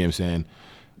 You know what I'm saying?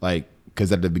 Like,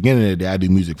 because at the beginning of the day, I do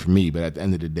music for me, but at the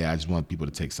end of the day, I just want people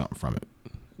to take something from it.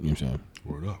 You know what I'm saying?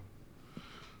 Word up.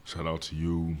 Shout out to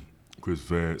you, Chris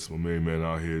Vance, my main man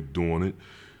out here doing it.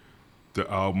 The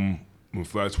album, when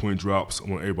Flashpoint drops, I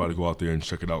want everybody to go out there and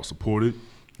check it out, support it.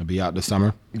 It'll be out this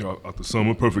summer. Out the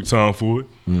summer, perfect time for it.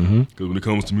 Because when it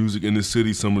comes to music in this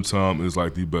city, summertime is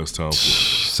like the best time for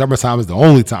it. Summertime is the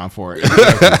only time for it.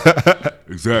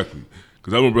 Exactly.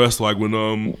 Because I remember that's like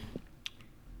when,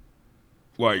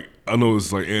 like, I know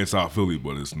it's like anti-Philly,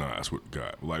 but it's not. I swear to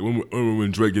God. Like,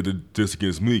 when Drake did the diss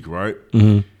against Meek, right?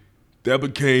 That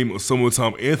became a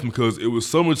summertime anthem because it was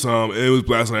summertime and it was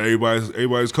blasting at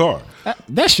everybody's car.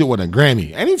 That shit wasn't a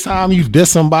Grammy. Anytime you diss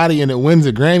somebody and it wins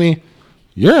a Grammy,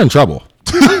 you're in trouble.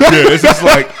 Yeah, it's just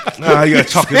like, you gotta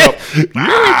chalk it up. You're in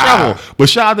trouble. But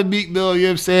shout out to Meek Mill, you know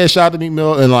what I'm saying? Shout out to Meek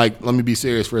Mill. And like, let me be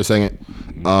serious for a second.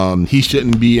 He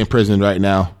shouldn't be in prison right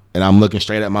now. And I'm looking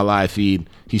straight at my live feed.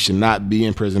 He should not be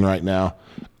in prison right now.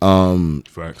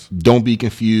 Facts. Don't be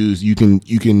confused. You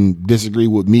can disagree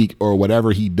with Meek or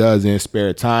whatever he does in his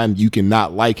spare time. You can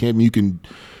not like him. You can,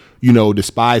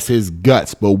 despise his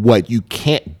guts. But what you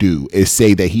can't do is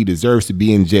say that he deserves to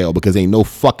be in jail, because ain't no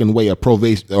fucking way a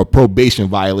probation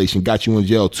violation got you in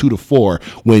jail 2 to 4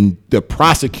 when the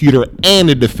prosecutor and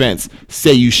the defense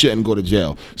say you shouldn't go to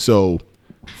jail. So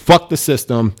fuck the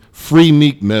system. Free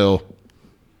Meek Mill.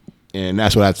 And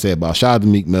that's what I'd say about it. Shout out to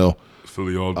Meek Mill.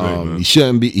 Philly all day, man. He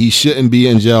shouldn't be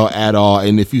in jail at all.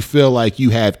 And if you feel like you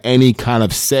have any kind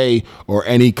of say or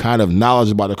any kind of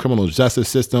knowledge about the criminal justice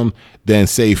system, then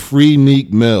say free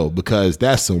Meek Mill, because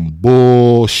that's some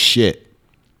bullshit.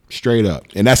 Straight up.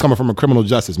 And that's coming from a criminal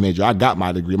justice major. I got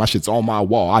my degree. My shit's on my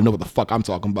wall. I know what the fuck I'm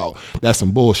talking about. That's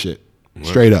some bullshit. Right.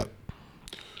 Straight up.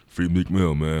 Free Meek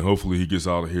Mill, man. Hopefully he gets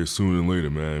out of here sooner than later,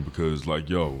 man, because, like,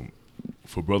 yo,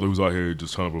 for a brother who's out here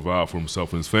just trying to provide for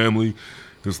himself and his family,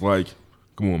 it's like,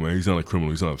 come on, man, he's not a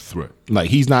criminal. He's not a threat. Like,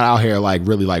 he's not out here, like,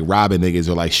 really, like, robbing niggas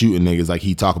or, like, shooting niggas like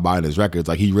he talk about in his records.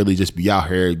 Like, he really just be out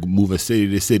here moving city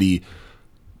to city,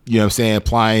 you know what I'm saying,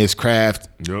 applying his craft,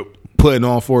 putting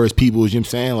on for his people, you know what I'm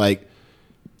saying? Like,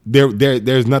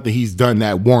 there's nothing he's done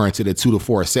that warranted a 2 to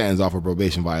 4 sentence off a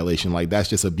probation violation. Like, that's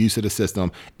just abuse of the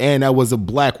system. And that was a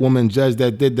black woman judge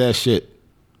that did that shit.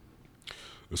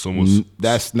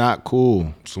 That's not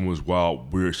cool. So much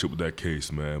wild, weird shit with that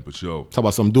case, man. But yo, talk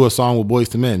about something. Do a song with Boys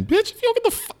to Men, bitch. If you don't get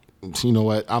the fuck, you know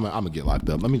what? I'm gonna get locked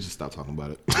up. Let me just stop talking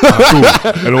about it. Cool.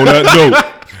 And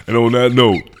on that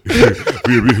note,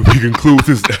 we conclude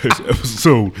this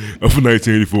episode of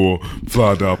 1984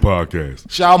 Fly Die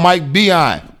Podcast. Shout out Mike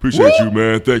Beon. Appreciate you,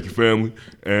 man. Thank you, family.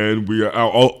 And we are out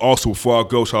also before I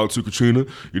go. Shout out to Katrina.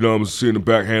 You know, I'm sitting in the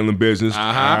back handling business.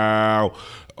 Ow.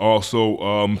 Also,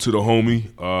 to the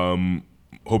homie,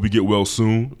 hope you get well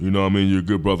soon. You know what I mean? You're a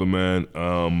good brother, man.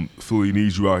 Philly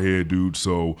needs you out here, dude.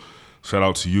 So shout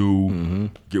out to you.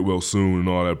 Get well soon and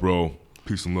all that, bro.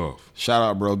 Peace and love. Shout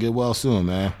out, bro. Get well soon,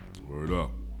 man. Word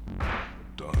up.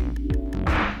 Done.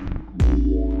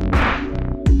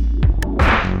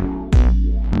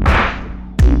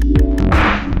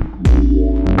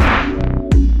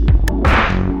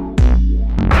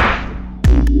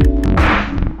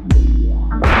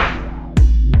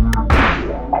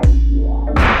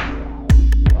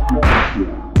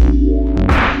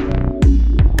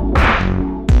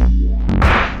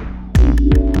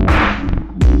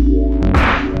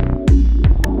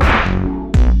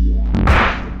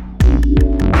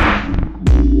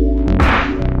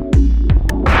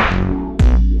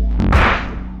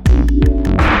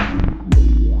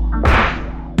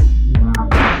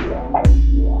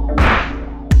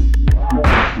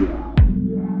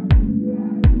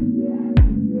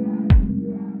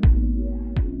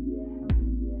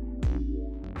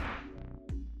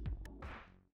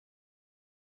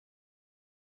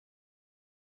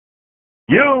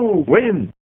 You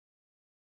win.